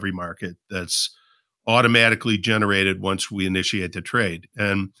in every market that's automatically generated once we initiate the trade.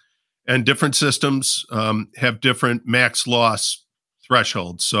 And different systems have different max loss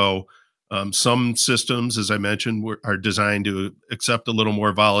thresholds. So some systems, as I mentioned, are designed to accept a little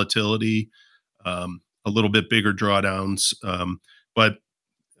more volatility, a little bit bigger drawdowns, but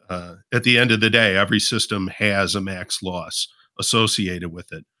at the end of the day, every system has a max loss associated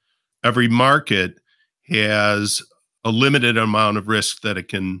with it. Every market has a limited amount of risk that it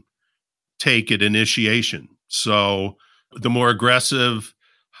can take at initiation. So the more aggressive,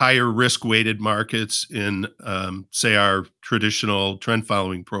 higher risk weighted markets in, say, our traditional trend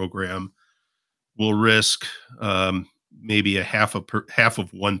following program will risk maybe half of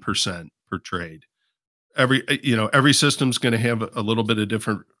 1% per trade. Every system's going to have a little bit of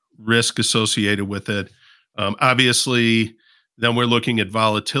different risk associated with it. Obviously, then we're looking at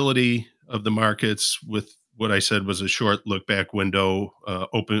volatility of the markets with what I said was a short look back window,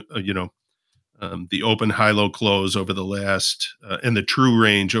 the open high low close over the last and the true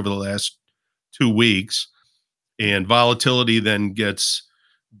range over the last 2 weeks, and volatility then gets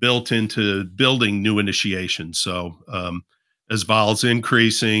built into building new initiations. So as vol's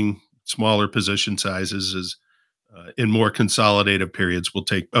increasing, smaller position sizes is in more consolidated periods, we'll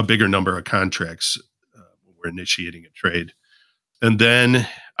take a bigger number of contracts when we're initiating a trade. And then,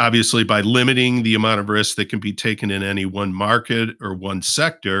 obviously, by limiting the amount of risk that can be taken in any one market or one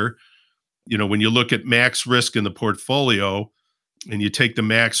sector, when you look at max risk in the portfolio and you take the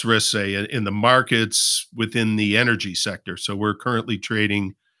max risk, say, in the markets within the energy sector. So we're currently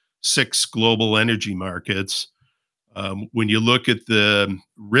trading 6 global energy markets. When you look at the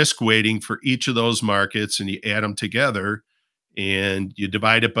risk weighting for each of those markets and you add them together and you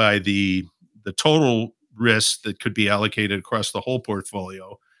divide it by the total risk that could be allocated across the whole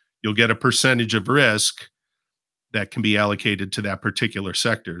portfolio, you'll get a percentage of risk that can be allocated to that particular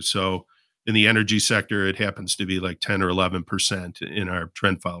sector. So in the energy sector, it happens to be like 10 or 11% in our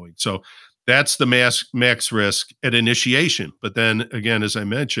trend following. So that's the max risk at initiation. But then again, as I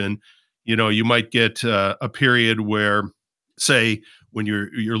mentioned, you might get a period where, say, when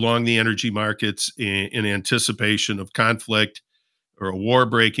you're long the energy markets in anticipation of conflict or a war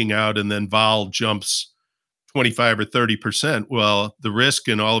breaking out, and then vol jumps 25 or 30%. Well, the risk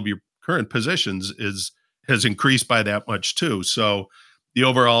in all of your current positions has increased by that much too. So the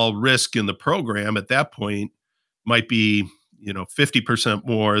overall risk in the program at that point might be 50%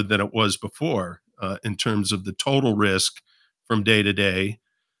 more than it was before in terms of the total risk from day to day.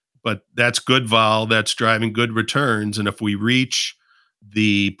 But that's good vol, that's driving good returns. And if we reach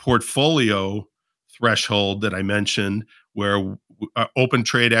the portfolio threshold that I mentioned, where our open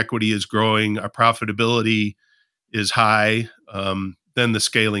trade equity is growing, our profitability is high, then the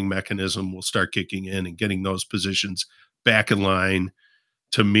scaling mechanism will start kicking in and getting those positions back in line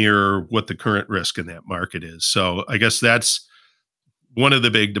to mirror what the current risk in that market is. So I guess that's one of the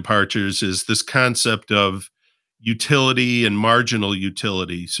big departures, is this concept of utility and marginal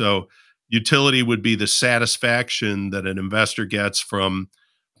utility. So utility would be the satisfaction that an investor gets from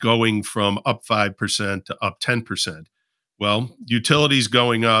going from up 5% to up 10%. Well, utility is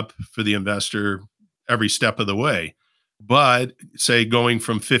going up for the investor every step of the way. But say going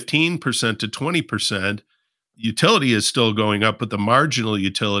from 15% to 20%, utility is still going up, but the marginal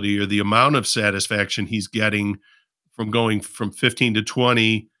utility or the amount of satisfaction he's getting from going from 15 to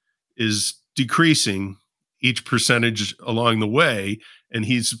 20 is decreasing each percentage along the way. And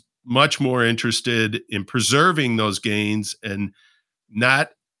he's much more interested in preserving those gains and not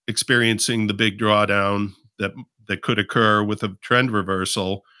experiencing the big drawdown that could occur with a trend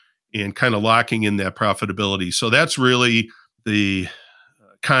reversal, and kind of locking in that profitability. So that's really the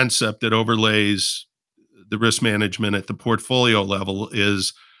concept that overlays the risk management at the portfolio level,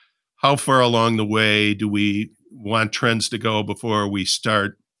 is how far along the way do we want trends to go before we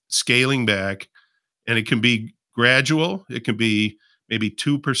start scaling back. And it can be gradual. It can be maybe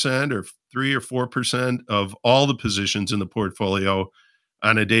 2% or 3 or 4% of all the positions in the portfolio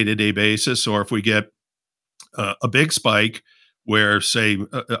on a day-to-day basis. Or if we get a big spike where, say,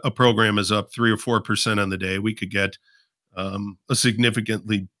 a program is up 3 or 4% on the day, we could get a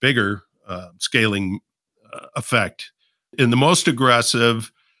significantly bigger scaling effect. In the most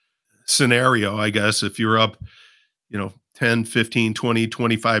aggressive scenario, I guess, if you're up, 10, 15, 20,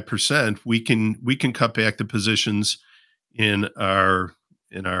 25%, we can cut back the positions in our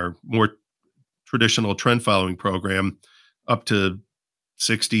more traditional trend following program up to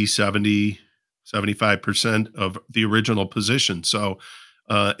 60, 70, 75% of the original position. So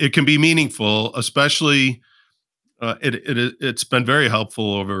it can be meaningful, especially it's been very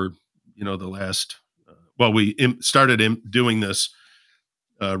helpful over, the last, we started doing this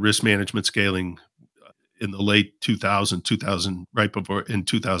risk management scaling in the late 2000, right before in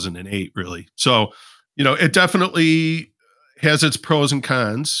 2008, really. So, it definitely has its pros and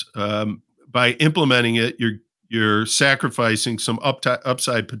cons. By implementing it, you're sacrificing some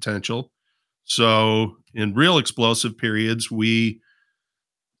upside potential. So in real explosive periods, we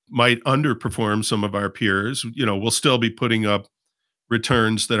might underperform some of our peers. We'll still be putting up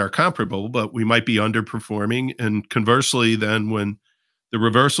returns that are comparable, but we might be underperforming. And conversely, then when the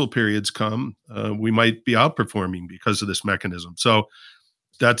reversal periods come, we might be outperforming because of this mechanism. So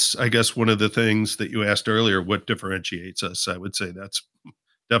that's, I guess, one of the things that you asked earlier, what differentiates us. I would say that's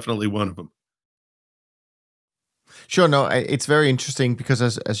definitely one of them. Sure. No, it's very interesting because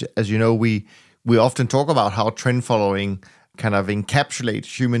as you know, we often talk about how trend following kind of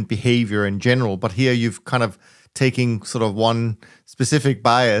encapsulates human behavior in general, but here you've kind of taking sort of one specific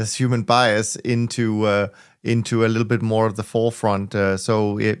bias, human bias, into a little bit more of the forefront.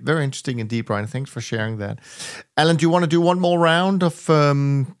 So very interesting indeed, Brian. Thanks for sharing that. Alan, do you want to do one more round of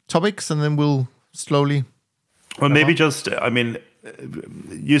topics and then we'll slowly? Well, maybe just,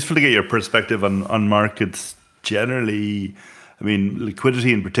 useful to get your perspective on markets generally.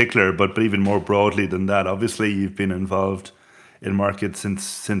 Liquidity in particular, but even more broadly than that. Obviously, you've been involved in markets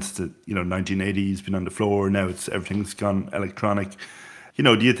since the 1980s, been on the floor. Now everything's gone electronic.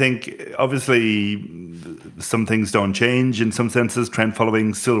 Do you think, obviously, some things don't change in some senses, trend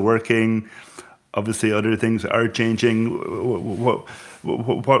following still working, obviously other things are changing.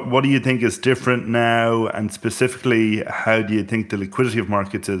 What do you think is different now, and specifically, how do you think the liquidity of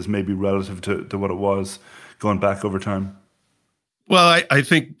markets is maybe relative to what it was going back over time? Well, I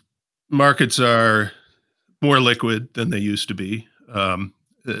think markets are more liquid than they used to be.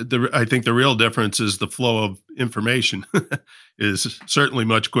 I think the real difference is the flow of information is certainly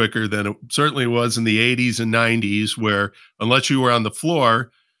much quicker than it certainly was in the 80s and 90s, where unless you were on the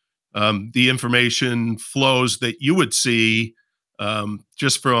floor, the information flows that you would see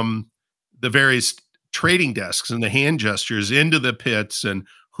just from the various trading desks and the hand gestures into the pits and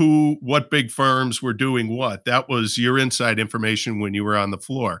what big firms were doing what. That was your inside information when you were on the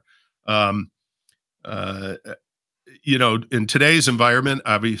floor. In today's environment,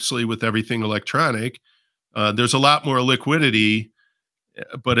 obviously with everything electronic, there's a lot more liquidity,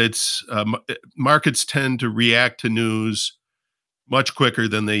 but markets tend to react to news much quicker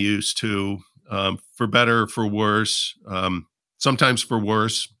than they used to, for better or for worse. Sometimes for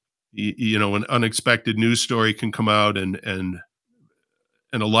worse. An unexpected news story can come out and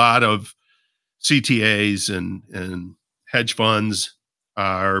a lot of CTAs and hedge funds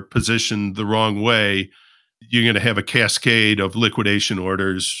are positioned the wrong way. You're going to have a cascade of liquidation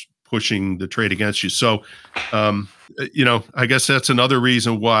orders pushing the trade against you. So, I guess that's another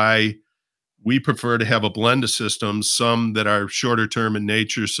reason why we prefer to have a blend of systems, some that are shorter term in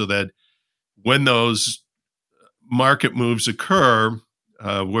nature, so that when those market moves occur,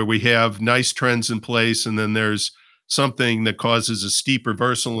 where we have nice trends in place, and then there's something that causes a steep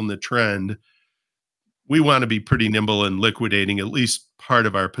reversal in the trend, we want to be pretty nimble in liquidating at least part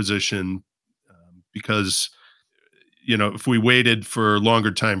of our position, because if we waited for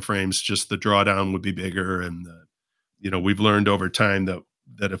longer time frames, just the drawdown would be bigger. And we've learned over time that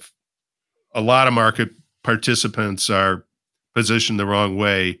if a lot of market participants are positioned the wrong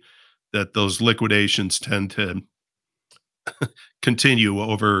way, that those liquidations tend to continue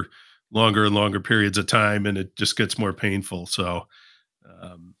over longer and longer periods of time, and it just gets more painful. So,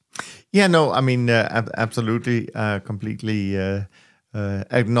 um, Yeah, no, I mean, absolutely, completely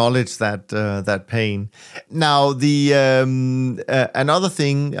acknowledge that pain. Now, the another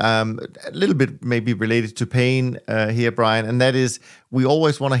thing, a little bit maybe related to pain here, Brian, and that is we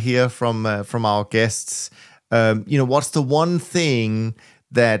always want to hear from our guests. What's the one thing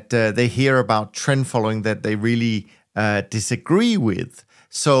that they hear about trend following that they really disagree with?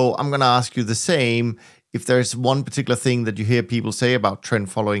 So I'm going to ask you the same. If there's one particular thing that you hear people say about trend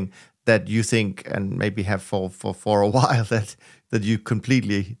following that you think, and maybe have for a while, that you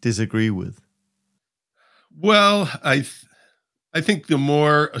completely disagree with. well, I think the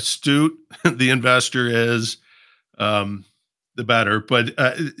more astute the investor is, the better. But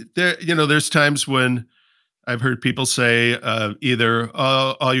there's times when I've heard people say either,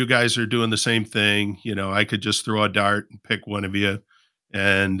 "Oh, all you guys are doing the same thing. I could just throw a dart and pick one of you,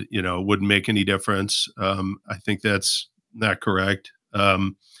 and it wouldn't make any difference." I think that's not correct.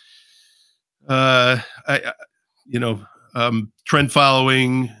 I you know, trend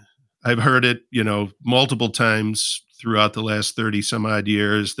following. I've heard it, multiple times throughout the last 30 some odd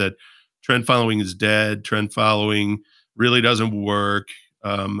years that trend following is dead. Trend following really doesn't work.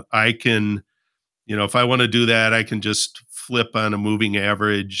 I can, if I want to do that, I can just flip on a moving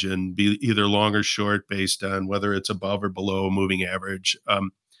average and be either long or short based on whether it's above or below a moving average.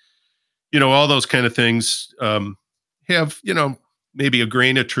 All those kind of things have, maybe a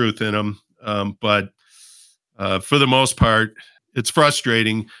grain of truth in them. But for the most part, it's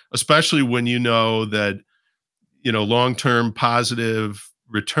frustrating, especially when you know that, long-term positive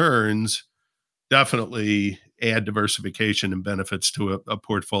returns definitely add diversification and benefits to a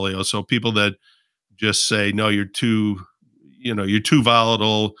portfolio. So people that just say, no, you're too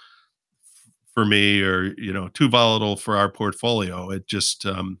volatile for me, or, too volatile for our portfolio. It just,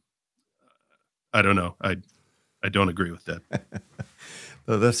 I don't know. I don't agree with that.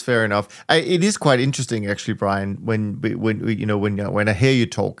 No, that's fair enough. It is quite interesting, actually, Brian, when I hear you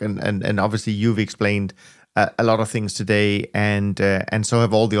talk, and obviously you've explained a lot of things today, and so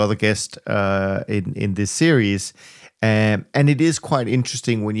have all the other guests in this series, and it is quite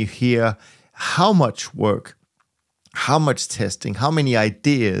interesting when you hear how much work, how much testing, how many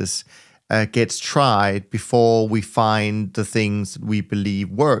ideas gets tried before we find the things that we believe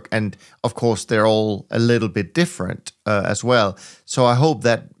work. And of course, they're all a little bit different as well. So I hope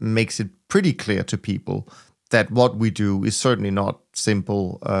that makes it pretty clear to people that what we do is certainly not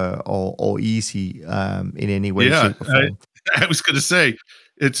simple or easy in any way, Yeah, shape, or form. I was going to say,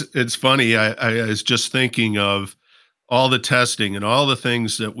 it's funny. I was just thinking of all the testing and all the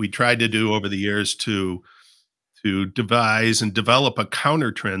things that we tried to do over the years to devise and develop a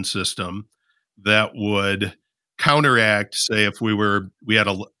counter trend system that would counteract, say, if we had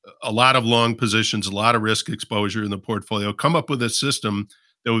a lot of long positions, a lot of risk exposure in the portfolio, come up with a system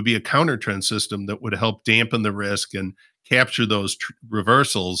that would be a counter trend system that would help dampen the risk and capture those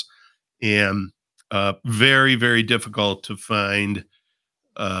reversals. And very, very difficult to find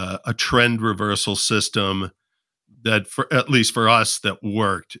a trend reversal system that, for at least for us, that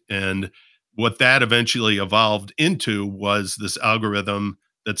worked. And what that eventually evolved into was this algorithm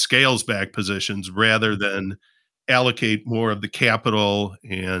that scales back positions rather than allocate more of the capital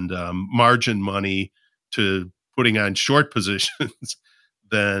and margin money to putting on short positions.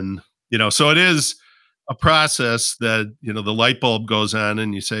 Then, so it is a process that, the light bulb goes on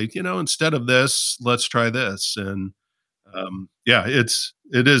and you say, instead of this, let's try this. And yeah,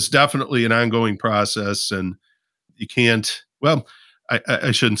 it is definitely an ongoing process, and you can't, well,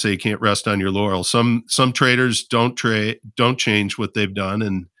 I shouldn't say you can't rest on your laurels. Some traders don't change what they've done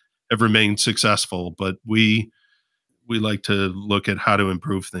and have remained successful, but we like to look at how to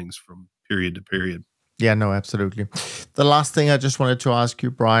improve things from period to period. Yeah, no, absolutely. The last thing I just wanted to ask you,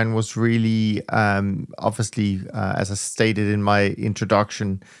 Brian, was really obviously, as I stated in my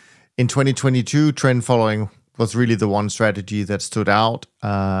introduction, in 2022, trend following was really the one strategy that stood out.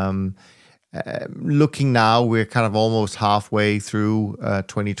 Looking now, we're kind of almost halfway through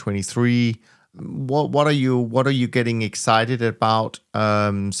 2023. What are you getting excited about,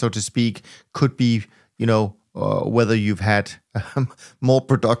 so to speak? Could be, whether you've had more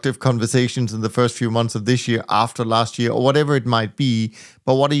productive conversations in the first few months of this year after last year, or whatever it might be.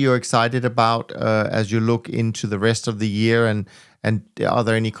 But what are you excited about as you look into the rest of the year? And are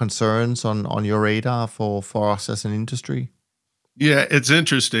there any concerns on your radar for us as an industry? Yeah, it's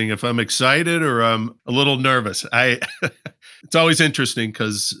interesting if I'm excited or I'm a little nervous. It's always interesting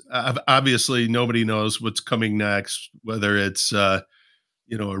because obviously nobody knows what's coming next, whether it's a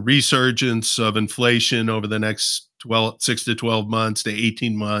resurgence of inflation over the next 6 to 12 months to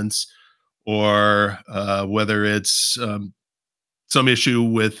 18 months, or whether it's some issue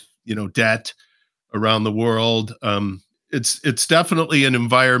with debt around the world. It's definitely an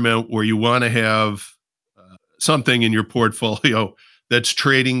environment where you want to have something in your portfolio that's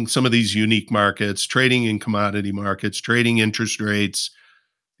trading some of these unique markets, trading in commodity markets, trading interest rates,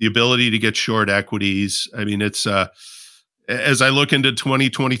 the ability to get short equities. I mean, it's as I look into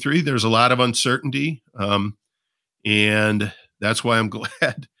 2023, there's a lot of uncertainty, and that's why I'm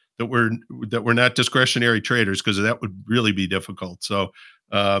glad that we're not discretionary traders, because that would really be difficult. So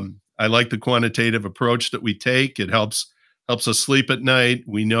I like the quantitative approach that we take. It helps us sleep at night.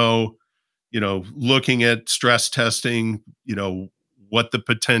 We know, looking at stress testing, what the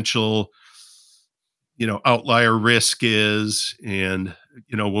potential, outlier risk is. And,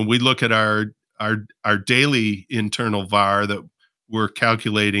 when we look at our daily internal VAR that we're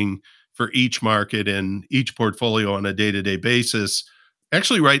calculating for each market and each portfolio on a day-to-day basis,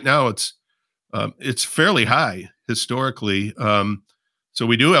 actually right now it's fairly high historically. So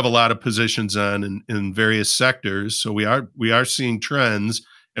we do have a lot of positions on in various sectors. So we are seeing trends,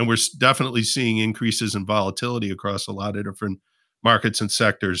 and we're definitely seeing increases in volatility across a lot of different markets and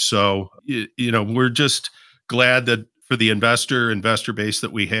sectors. So, we're just glad that for the investor base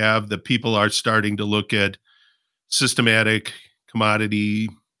that we have, that people are starting to look at systematic commodity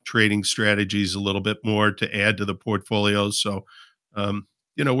trading strategies a little bit more to add to the portfolios. So,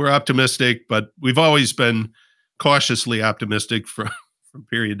 we're optimistic, but we've always been cautiously optimistic from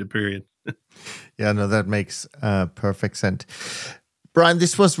period to period. Yeah, no, that makes perfect sense. Brian,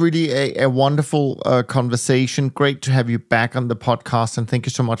 this was really a wonderful conversation. Great to have you back on the podcast. And thank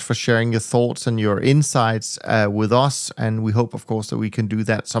you so much for sharing your thoughts and your insights with us. And we hope, of course, that we can do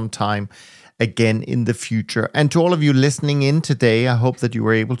that sometime again in the future. And to all of you listening in today, I hope that you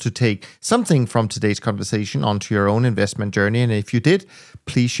were able to take something from today's conversation onto your own investment journey. And if you did,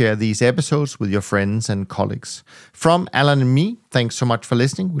 please share these episodes with your friends and colleagues. From Alan and me, thanks so much for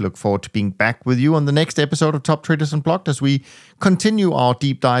listening. We look forward to being back with you on the next episode of Top Traders Unplugged as we continue our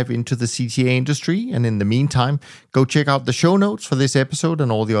deep dive into the CTA industry. And in the meantime, go check out the show notes for this episode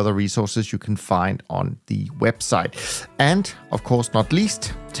and all the other resources you can find on the website. And of course, not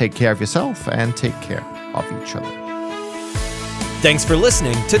least, take care of yourself and take care of each other. Thanks for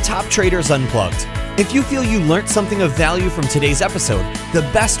listening to Top Traders Unplugged. If you feel you learned something of value from today's episode, the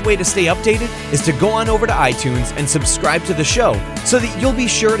best way to stay updated is to go on over to iTunes and subscribe to the show so that you'll be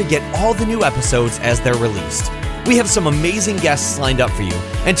sure to get all the new episodes as they're released. We have some amazing guests lined up for you,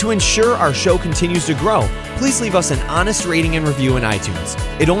 and to ensure our show continues to grow, please leave us an honest rating and review in iTunes.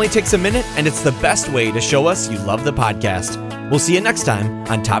 It only takes a minute, and it's the best way to show us you love the podcast. We'll see you next time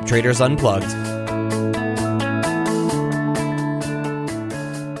on Top Traders Unplugged.